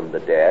raised from the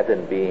dead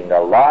and being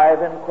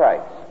alive in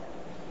Christ,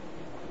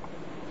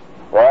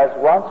 whereas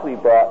once we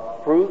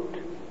brought fruit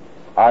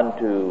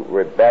unto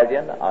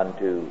rebellion,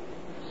 unto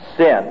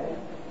sin,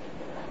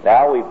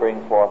 now we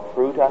bring forth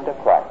fruit unto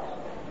Christ.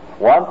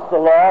 Once the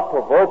law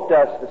provoked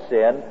us to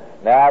sin,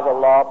 now the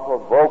law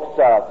provokes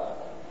us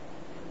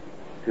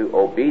to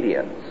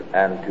obedience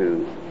and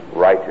to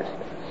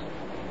righteousness.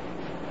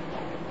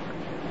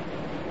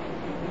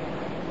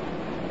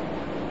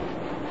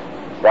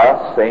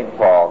 Thus, St.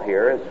 Paul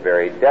here is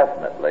very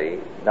definitely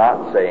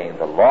not saying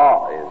the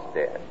law is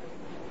dead.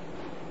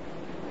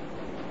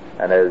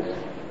 And as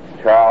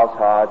Charles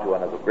Hodge,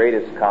 one of the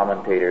greatest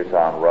commentators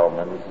on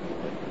Romans,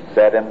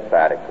 said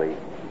emphatically,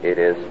 it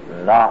is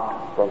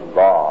not the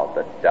law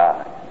that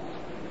dies,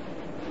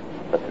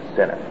 but the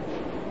sinner.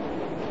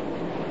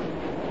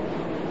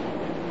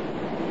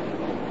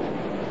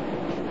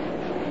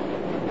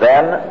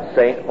 Then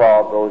St.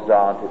 Paul goes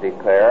on to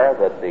declare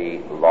that the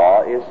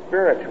law is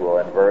spiritual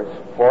in verse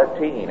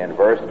 14. In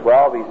verse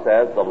 12 he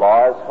says, the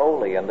law is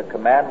holy and the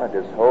commandment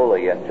is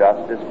holy and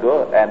just as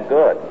good and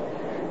good.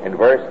 In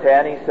verse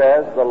 10 he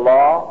says, the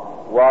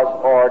law was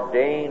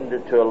ordained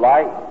to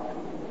life.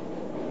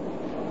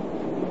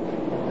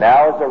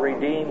 Now as a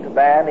redeemed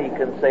man he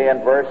can say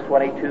in verse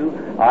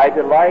 22, I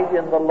delight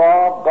in the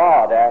law of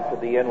God after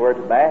the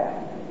inward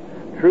man.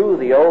 True,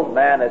 the old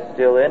man is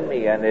still in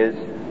me and is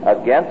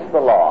against the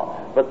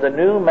law, but the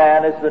new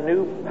man is the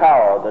new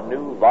power, the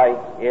new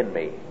life in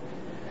me.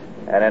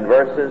 And in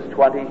verses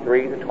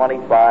 23 to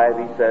 25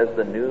 he says,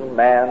 the new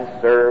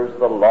man serves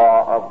the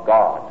law of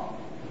God,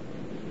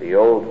 the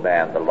old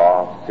man the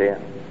law of sin.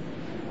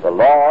 The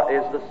law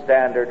is the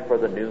standard for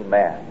the new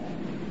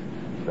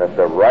man, that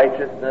the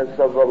righteousness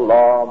of the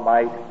law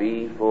might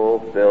be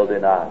fulfilled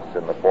in us,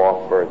 in the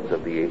 4th verse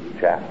of the 8th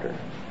chapter.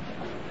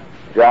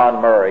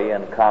 John Murray,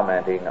 in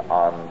commenting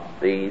on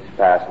these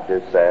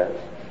passages, says,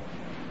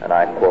 and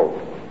I quote,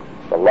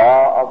 the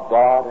law of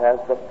God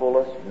has the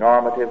fullest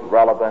normative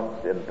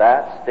relevance in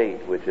that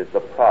state which is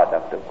the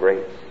product of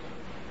grace.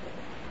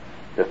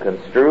 To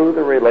construe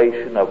the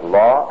relation of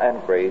law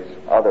and grace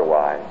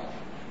otherwise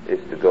is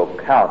to go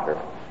counter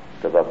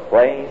to the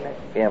plain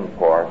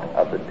import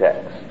of the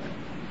text.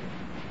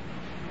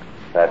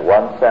 That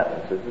one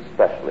sentence is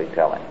especially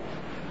telling.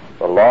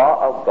 The law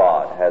of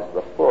God has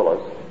the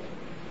fullest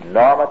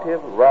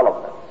normative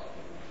relevance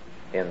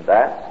in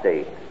that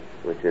state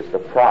which is the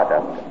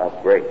product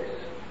of grace.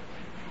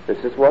 This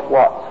is what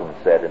Watson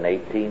said in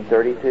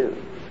 1832,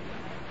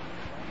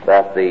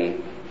 that the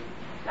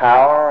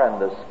power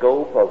and the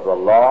scope of the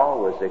law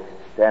was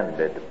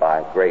extended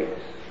by grace,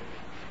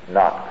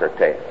 not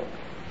curtailed.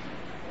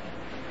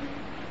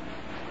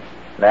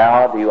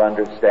 Now, do you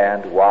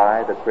understand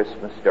why the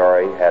Christmas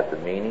story had the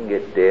meaning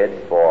it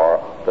did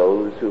for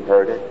those who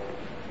heard it?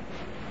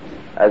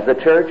 As the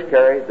church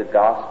carried the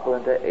gospel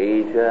into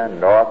Asia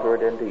and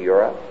northward into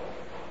Europe,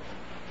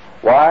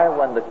 why,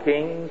 when the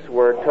kings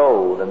were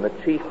told and the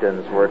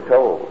chieftains were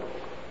told,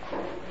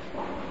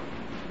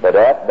 but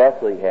at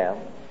Bethlehem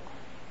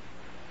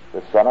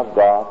the Son of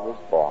God was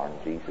born,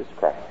 Jesus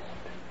Christ,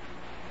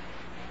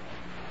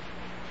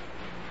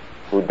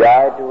 who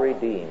died to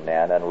redeem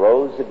man and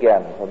rose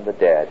again from the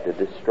dead to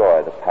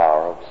destroy the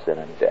power of sin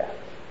and death.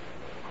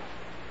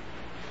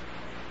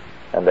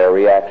 And their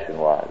reaction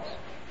was,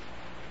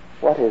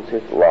 what is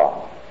his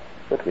law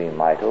that we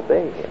might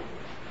obey him?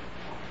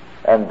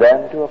 And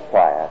then to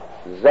apply it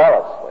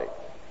zealously,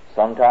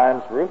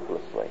 sometimes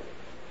ruthlessly,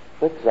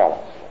 but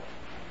zealously.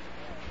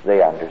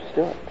 They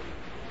understood.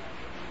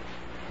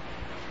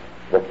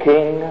 The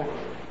King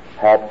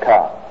had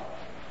come.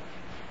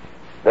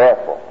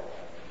 Therefore,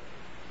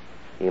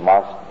 he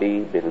must be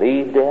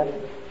believed in,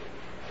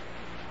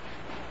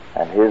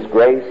 and his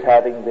grace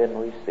having been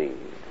received,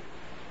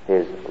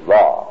 his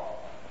law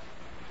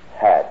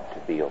had to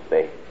be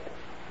obeyed.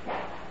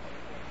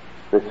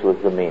 This was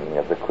the meaning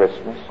of the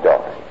Christmas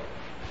story.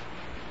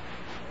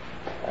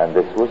 And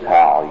this was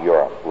how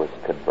Europe was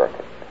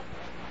converted.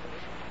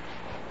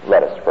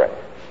 Let us pray.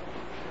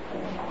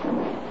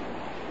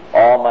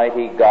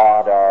 Almighty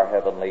God, our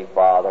Heavenly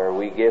Father,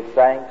 we give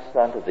thanks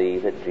unto Thee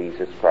that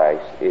Jesus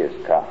Christ is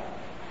come.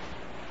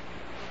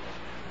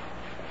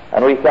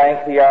 And we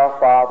thank Thee, our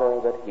Father,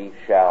 that He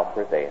shall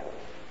prevail,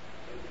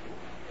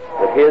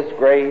 that His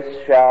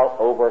grace shall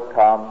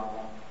overcome,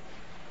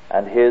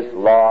 and His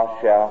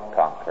law shall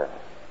conquer,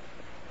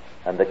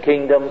 and the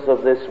kingdoms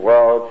of this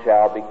world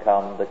shall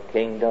become the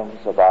kingdoms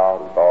of our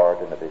Lord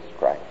and of His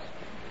Christ.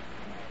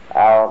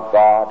 Our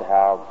God,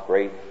 how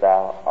great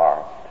Thou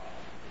art,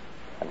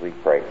 and we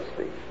praise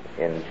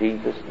Thee. In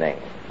Jesus'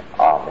 name,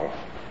 amen.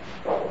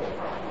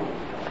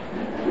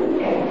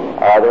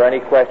 Are there any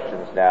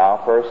questions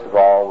now, first of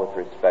all,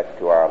 with respect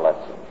to our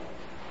lesson?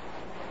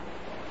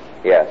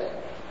 Yes.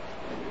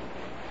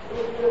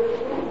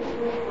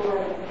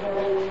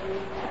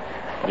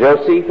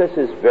 Josephus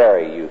is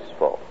very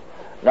useful.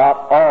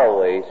 Not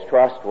always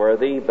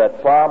trustworthy,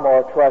 but far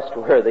more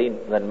trustworthy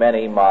than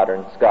many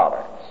modern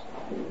scholars.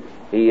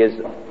 He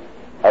is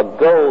a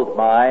gold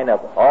mine of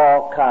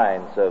all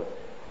kinds of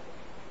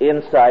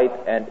insight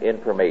and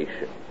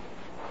information.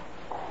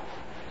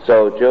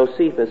 So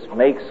Josephus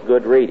makes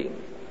good reading,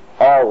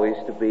 always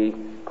to be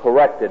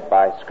corrected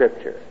by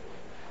Scripture,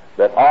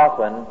 but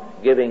often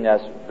giving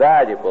us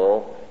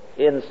valuable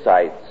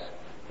insights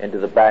into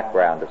the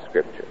background of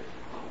Scripture.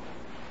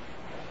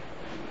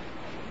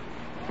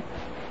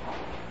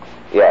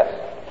 Yes.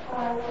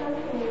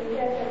 Something you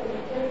said that the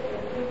church is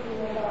speaking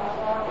about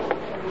God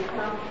and the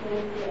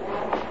consequences and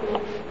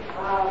attitudes.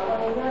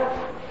 Are not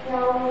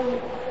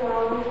strong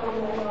from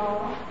the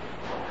law?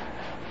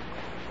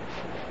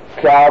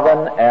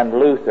 Calvin and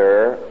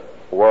Luther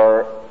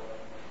were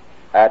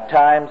at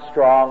times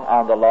strong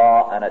on the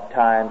law and at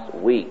times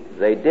weak.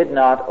 They did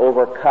not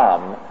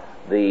overcome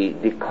the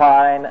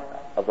decline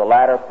of the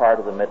latter part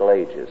of the Middle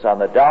Ages. On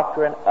the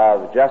doctrine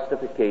of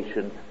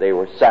justification, they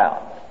were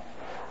sound.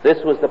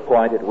 This was the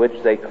point at which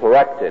they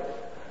corrected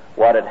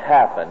what had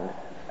happened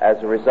as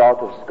a result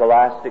of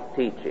scholastic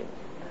teaching.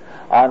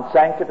 On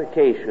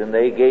sanctification,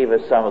 they gave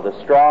us some of the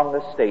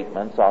strongest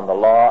statements on the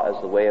law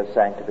as the way of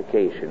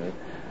sanctification,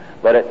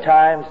 but at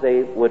times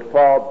they would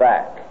fall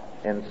back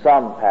in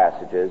some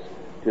passages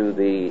to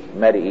the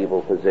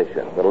medieval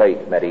position, the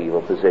late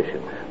medieval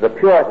position. The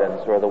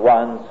Puritans were the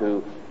ones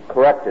who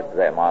corrected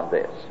them on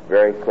this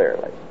very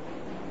clearly.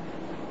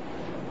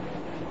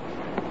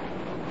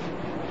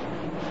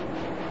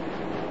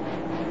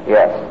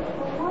 Yes.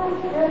 Why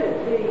should it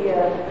be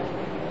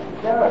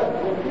the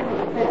people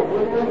said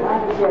we're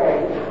under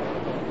grace,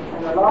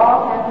 and the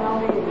law has no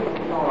meaning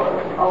anymore,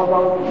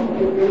 although if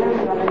you're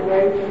living under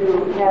grace, you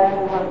have to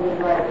want to do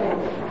the right thing.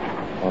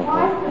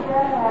 Why should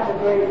that have a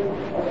great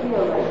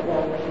appeal like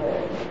that?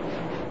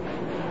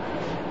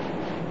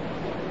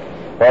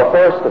 Well,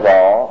 first of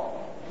all,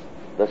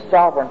 the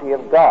sovereignty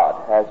of God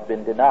has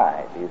been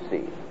denied, you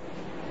see.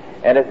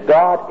 And if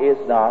God is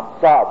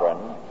not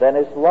sovereign, then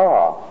His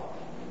law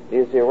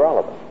is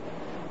irrelevant.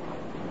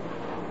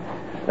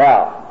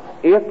 Now,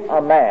 if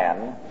a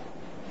man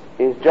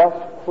is just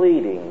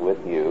pleading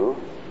with you,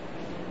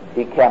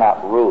 he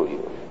cannot rule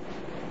you.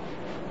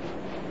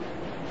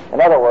 In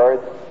other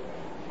words,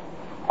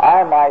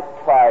 I might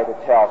try to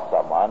tell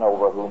someone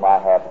over whom I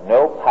have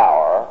no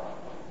power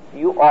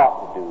you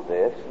ought to do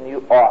this and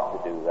you ought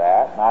to do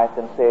that, and I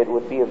can say it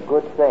would be a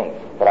good thing,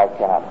 but I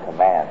cannot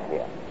command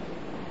him.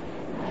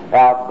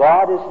 Now,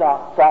 God is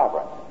not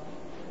sovereign,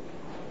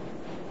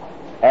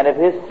 and if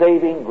his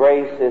saving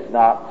grace is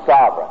not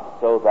sovereign,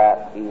 so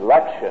that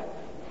election,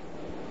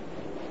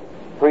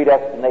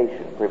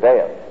 predestination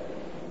prevails,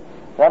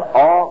 then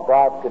all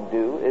God can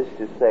do is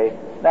to say,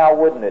 now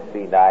wouldn't it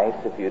be nice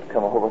if you'd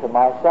come over to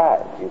my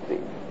side, you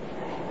see.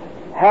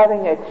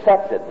 Having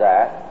accepted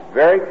that,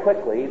 very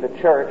quickly the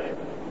church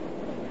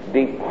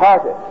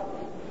departed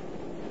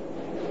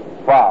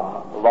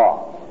from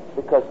law,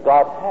 because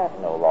God had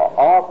no law.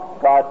 All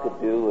God could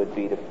do would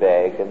be to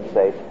beg and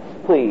say,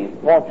 please,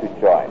 won't you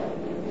join me?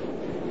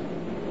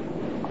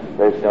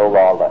 There's no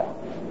law left.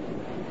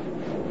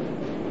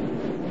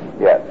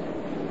 Yes?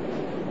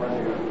 When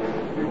you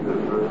speak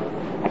this verse,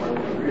 when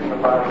you read the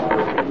Bible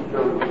where he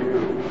chose you,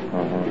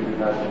 you did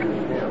not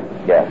choose him.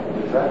 Yes.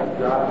 Is that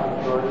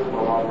God's choice?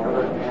 Well, on the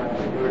other hand,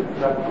 when you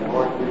accept the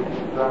Lord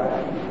Jesus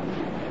Christ,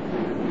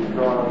 you can be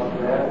drawn up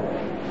that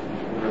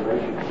in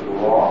relation to the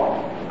law.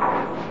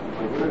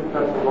 When you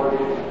accept the Lord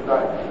Jesus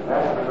Christ, in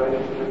that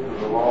relationship to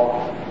the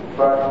law,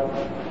 but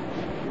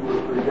you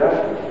were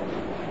predestined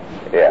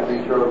to be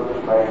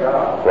chosen by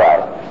God.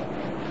 Right.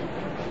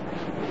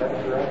 Is that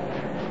correct?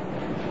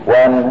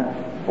 When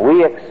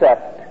we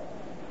accept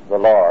the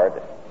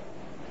Lord,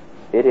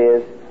 it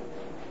is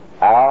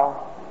our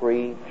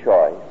free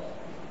choice.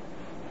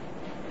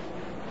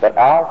 But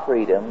our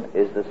freedom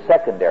is the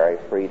secondary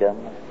freedom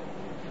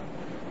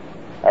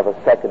of a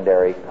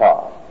secondary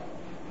cause.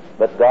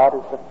 But God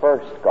is the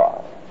first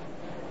cause.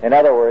 In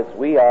other words,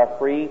 we are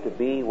free to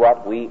be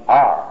what we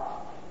are.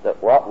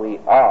 That what we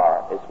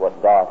are is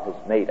what God has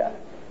made us.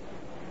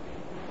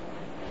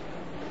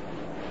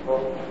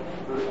 Well,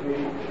 does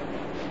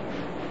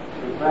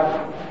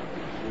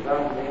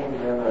that mean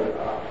then that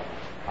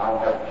I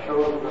have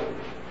chosen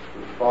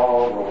to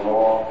follow the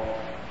law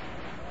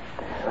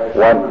as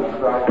Jesus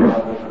Christ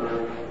on this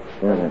earth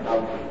and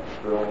come to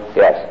fulfill?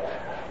 Yes.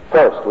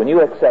 First, when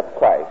you accept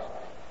Christ,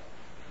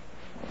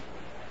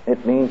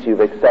 it means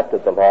you've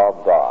accepted the law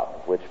of God,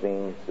 which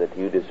means that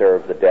you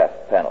deserve the death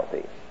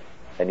penalty.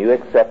 And you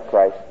accept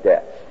Christ's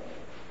death.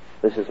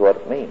 This is what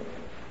it means.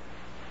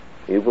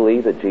 You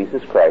believe that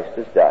Jesus Christ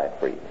has died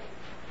for you.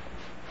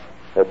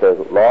 That the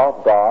law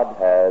of God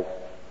has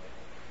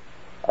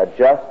a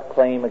just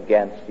claim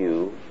against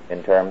you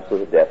in terms of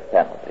the death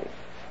penalty.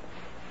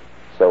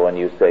 So when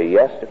you say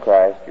yes to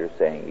Christ, you're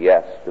saying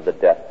yes to the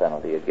death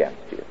penalty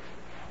against you.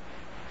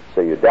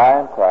 So you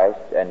die in Christ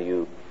and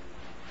you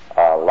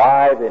are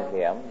alive in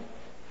him,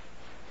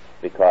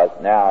 because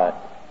now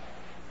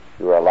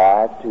you are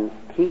alive to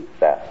keep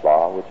that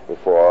law which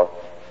before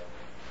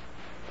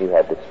you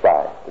had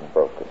despised and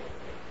broken.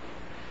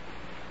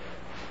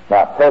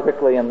 Not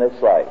perfectly in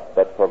this life,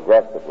 but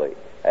progressively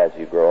as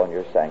you grow in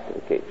your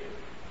sanctification.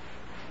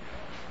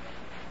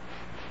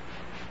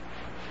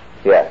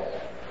 Yes?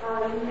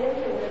 You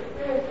mentioned the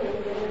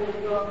Puritans a minute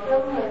ago.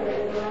 Somewhere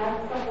in the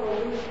last couple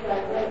of weeks I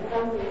read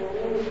something that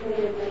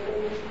indicated that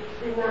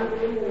they did not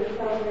believe in the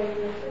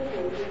salvation of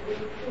Christians. Is this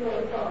true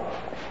or false?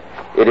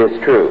 It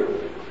is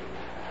true.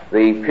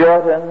 The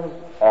Puritans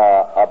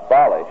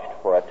abolished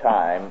for a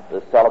time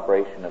the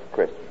celebration of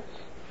Christmas.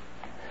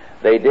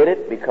 They did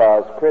it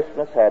because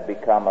Christmas had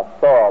become a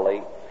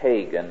thoroughly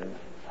pagan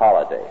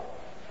holiday.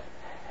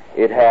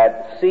 It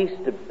had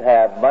ceased to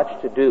have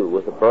much to do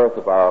with the birth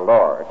of our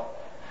Lord,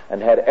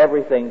 and had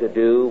everything to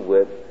do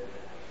with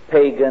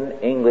pagan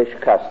English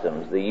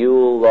customs, the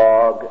Yule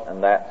log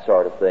and that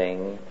sort of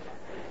thing,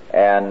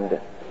 and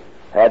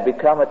had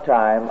become a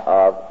time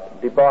of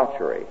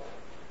debauchery.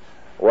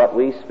 What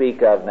we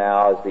speak of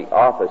now as the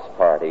office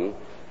party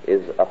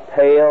is a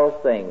pale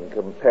thing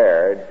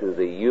compared to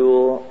the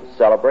Yule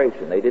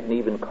celebration. They didn't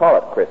even call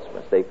it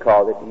Christmas. They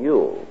called it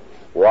Yule,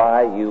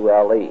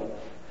 Y-U-L-E.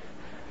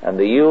 And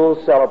the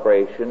Yule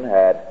celebration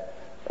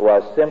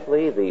was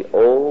simply the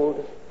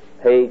old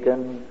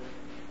pagan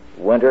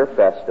winter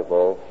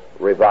festival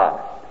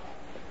revived.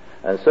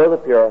 And so the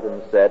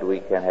Puritans said we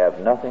can have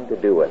nothing to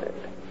do with it.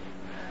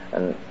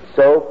 And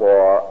so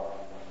for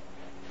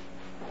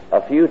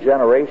a few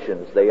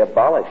generations they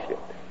abolished it.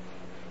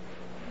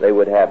 They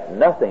would have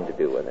nothing to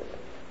do with it.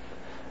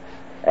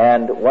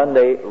 And when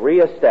they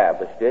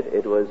reestablished it,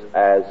 it was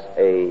as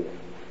a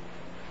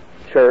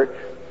church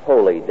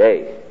holy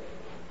day.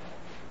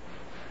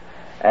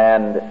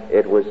 And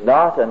it was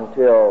not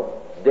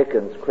until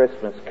Dickens'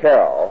 Christmas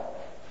Carol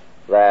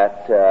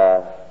that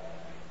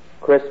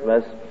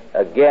Christmas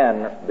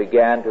again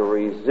began to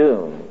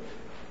resume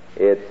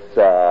its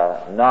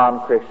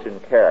non-Christian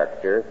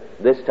character,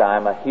 this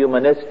time a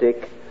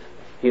humanistic,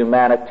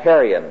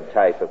 humanitarian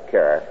type of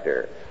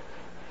character,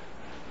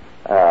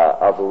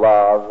 of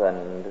love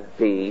and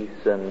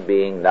peace and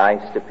being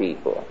nice to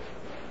people.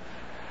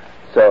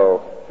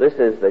 So this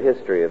is the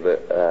history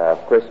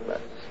of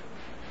Christmas.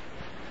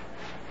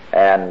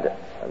 And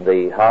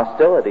the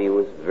hostility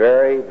was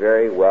very,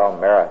 very well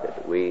merited.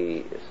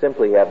 We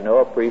simply have no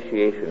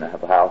appreciation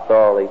of how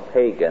thoroughly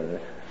pagan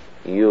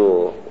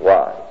Yule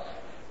was.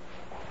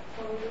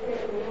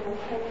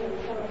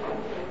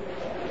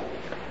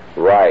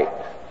 Right.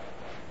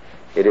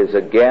 It is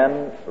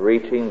again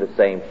reaching the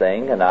same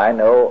thing, and I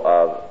know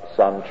of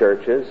some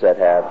churches that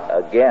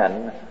have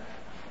again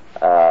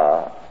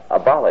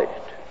abolished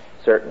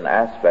certain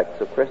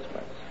aspects of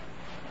Christmas.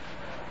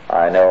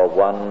 I know of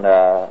one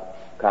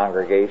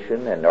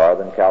congregation in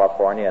Northern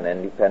California, an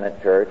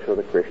independent church with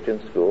a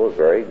Christian school, a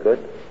very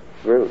good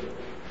group,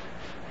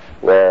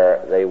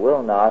 where they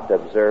will not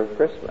observe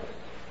Christmas.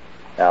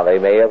 Now, they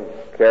may have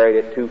carried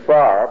it too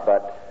far,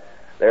 but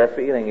their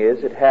feeling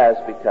is it has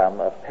become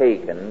a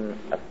pagan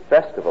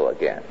festival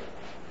again.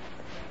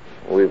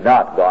 We've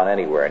not gone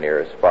anywhere near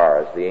as far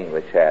as the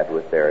English had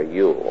with their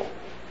Yule.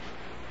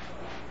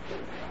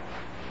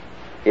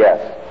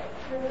 Yes?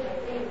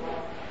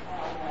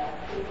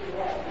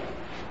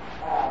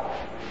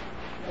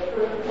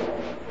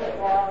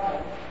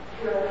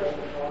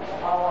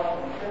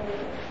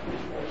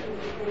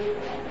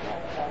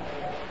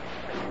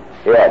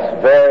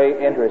 Yes,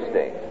 very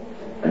interesting.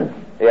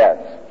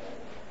 Yes.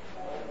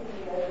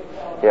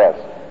 Yes.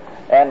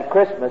 And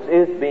Christmas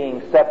is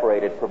being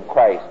separated from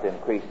Christ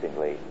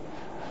increasingly.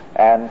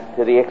 And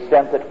to the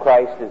extent that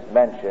Christ is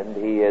mentioned,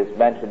 he is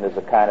mentioned as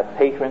a kind of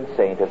patron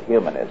saint of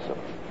humanism.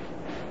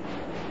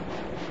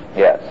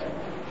 Yes.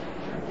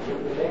 The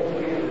name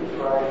Jesus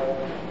Christ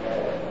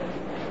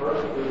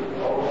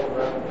versus all the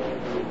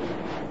references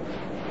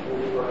to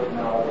his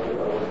personality,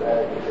 or was that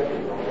a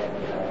typical name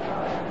at that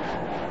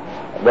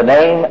time? The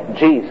name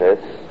Jesus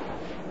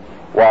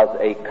was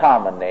a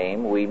common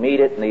name. We meet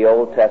it in the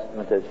Old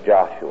Testament as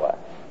Joshua.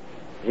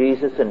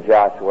 Jesus and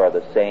Joshua are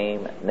the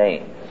same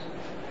names.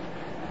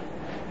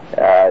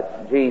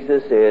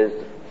 Jesus is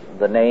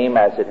the name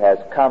as it has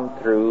come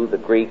through the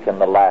Greek and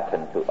the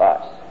Latin to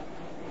us.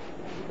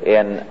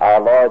 In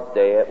our Lord's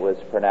day it was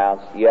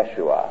pronounced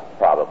Yeshua,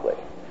 probably.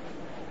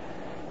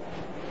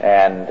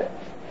 And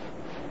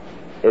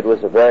it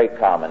was a very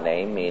common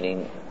name,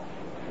 meaning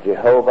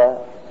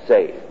Jehovah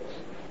saves.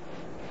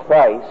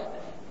 Christ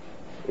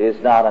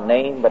is not a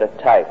name but a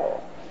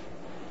title.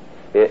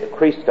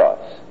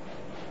 Christos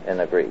in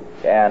the Greek.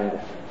 And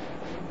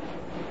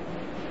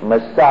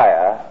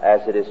Messiah,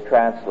 as it is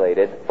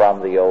translated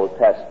from the Old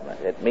Testament,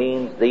 it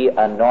means the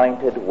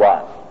anointed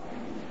one.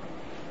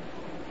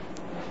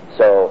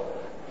 So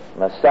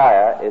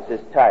Messiah is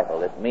his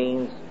title. It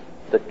means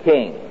the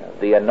king,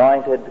 the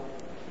anointed,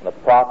 the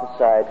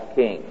prophesied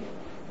king.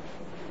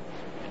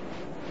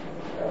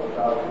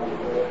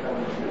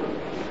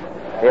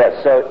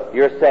 Yes, so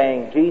you're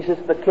saying Jesus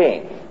the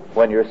King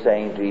when you're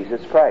saying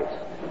Jesus Christ.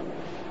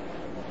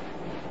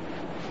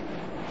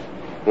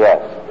 Yes.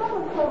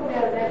 Someone told me the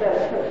other day about a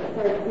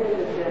church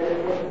visit that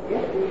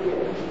if the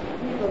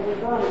people who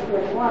go to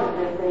church wanted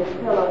that they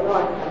still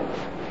anoint them.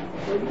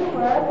 Were you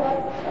aware of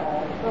that?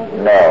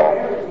 No.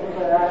 Everything,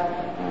 but I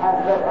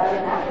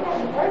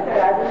haven't heard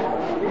that. I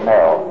didn't.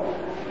 No.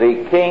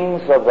 The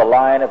kings of the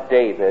line of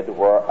David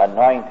were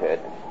anointed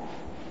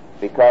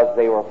because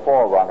they were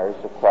forerunners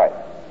of Christ.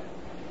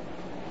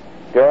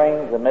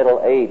 During the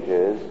Middle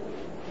Ages,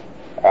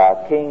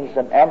 kings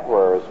and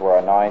emperors were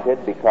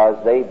anointed because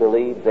they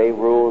believed they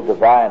ruled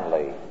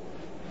divinely.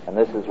 And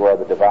this is where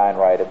the divine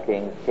right of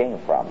kings came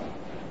from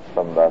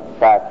the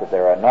fact that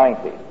they're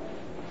anointing.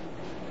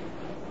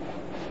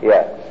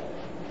 Yes.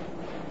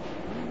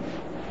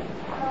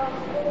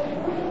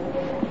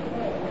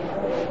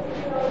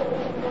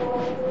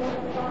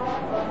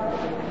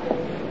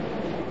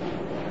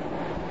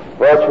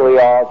 Virtually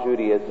all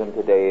Judaism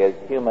today is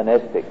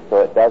humanistic,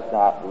 so it does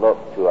not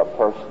look to a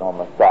personal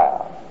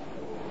Messiah.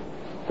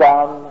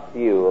 Some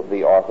few of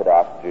the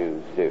Orthodox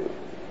Jews do.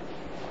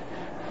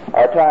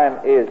 Our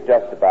time is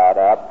just about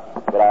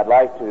up, but I'd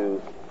like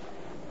to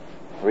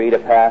read a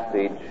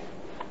passage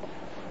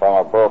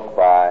from a book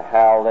by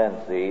Hal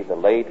Lindsey, The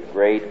Late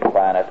Great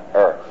Planet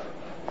Earth.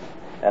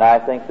 And I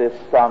think this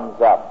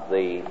sums up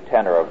the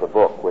tenor of the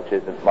book, which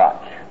isn't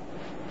much.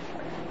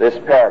 This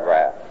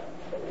paragraph,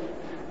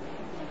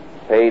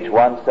 page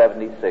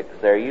 176,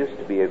 there used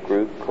to be a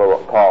group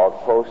called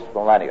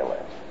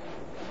post-millennialists.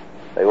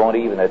 They won't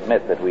even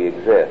admit that we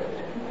exist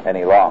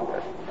any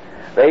longer.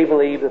 They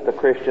believe that the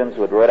Christians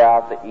would root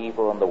out the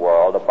evil in the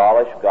world,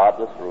 abolish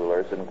godless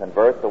rulers, and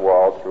convert the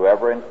world through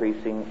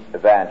ever-increasing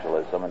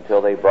evangelism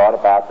until they brought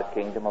about the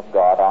kingdom of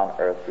God on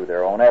earth through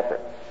their own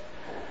efforts.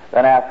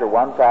 Then after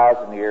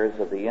 1,000 years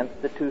of the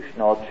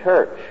institutional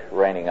church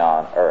reigning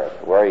on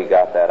earth, where he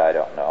got that I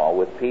don't know,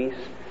 with peace,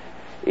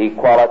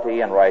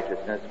 equality, and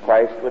righteousness,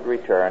 Christ would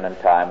return and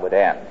time would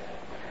end.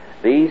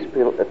 These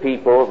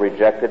people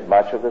rejected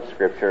much of the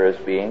Scripture as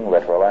being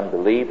literal and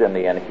believed in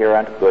the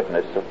inherent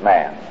goodness of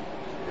man.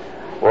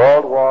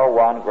 World War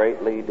I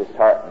greatly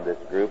disheartened this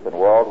group, and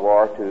World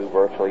War II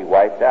virtually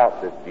wiped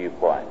out this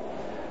viewpoint.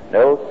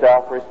 No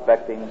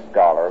self-respecting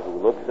scholar who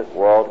looks at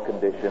world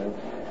conditions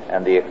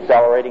and the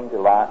accelerating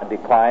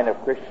decline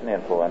of Christian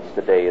influence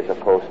today is a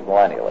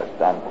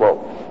post-millennialist,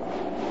 unquote.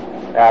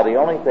 Now, the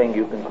only thing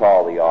you can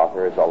call the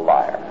author is a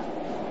liar.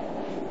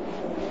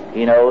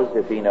 He knows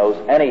if he knows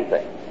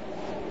anything.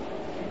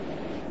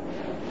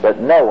 But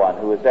no one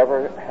who has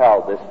ever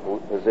held this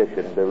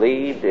position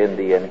believed in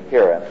the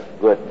inherent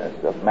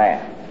goodness of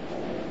man.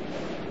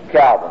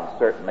 Calvin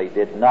certainly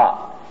did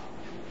not.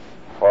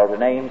 Or to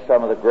name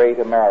some of the great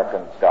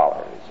American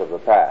scholars of the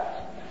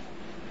past: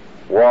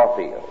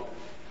 Warfield,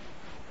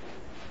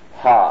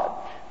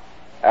 Hodge,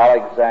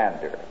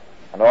 Alexander,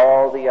 and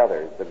all the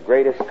others, the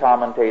greatest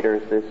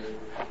commentators this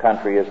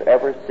country has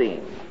ever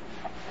seen,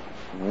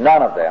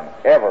 none of them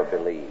ever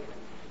believed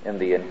in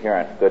the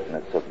inherent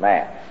goodness of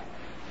man.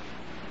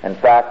 In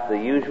fact, the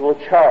usual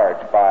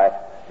charge by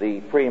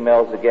the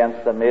pre-mills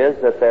against them is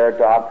that their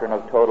doctrine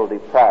of total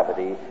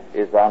depravity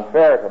is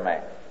unfair to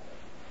man.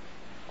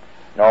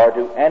 Nor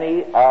do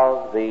any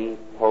of the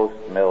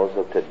post-mills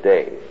of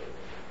today,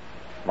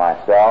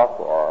 myself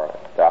or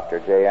Dr.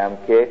 J.M.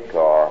 Kick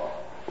or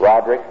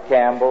Roderick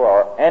Campbell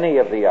or any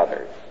of the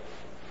others,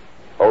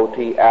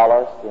 O.T.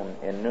 Alice and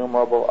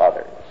innumerable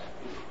others,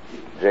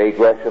 J.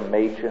 Gresham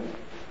Machen,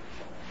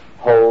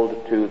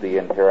 hold to the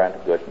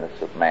inherent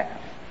goodness of man.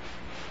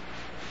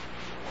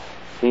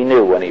 He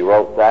knew when he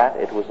wrote that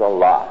it was a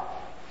lie.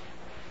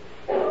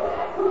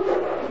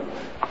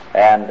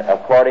 And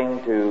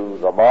according to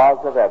the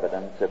laws of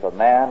evidence, if a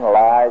man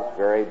lies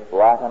very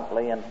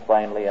blatantly and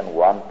plainly in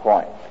one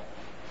point,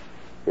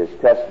 his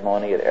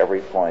testimony at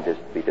every point is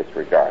to be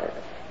disregarded.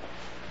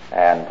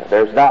 And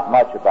there's not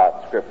much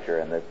about Scripture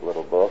in this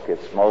little book.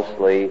 It's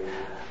mostly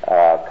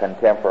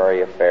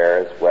contemporary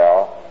affairs.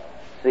 Well,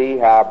 see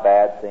how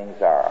bad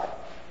things are.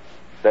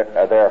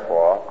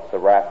 Therefore, the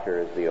rapture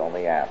is the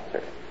only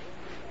answer.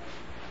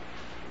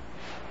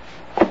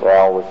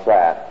 Well, with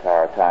that,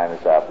 our time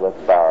is up.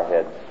 Let's bow our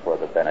heads for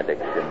the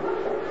benediction.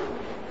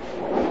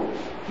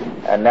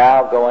 And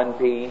now go in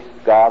peace.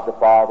 God the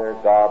Father,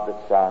 God the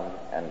Son,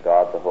 and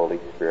God the Holy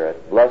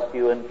Spirit bless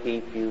you and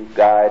keep you,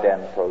 guide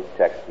and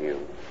protect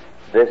you,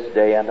 this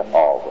day and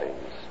always.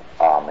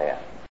 Amen.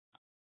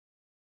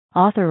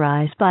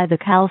 Authorized by the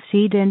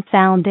Chalcedon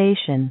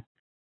Foundation.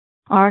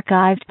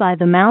 Archived by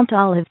the Mount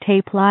Olive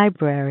Tape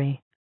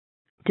Library.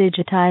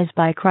 Digitized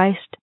by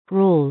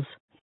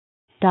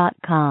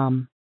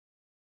ChristRules.com.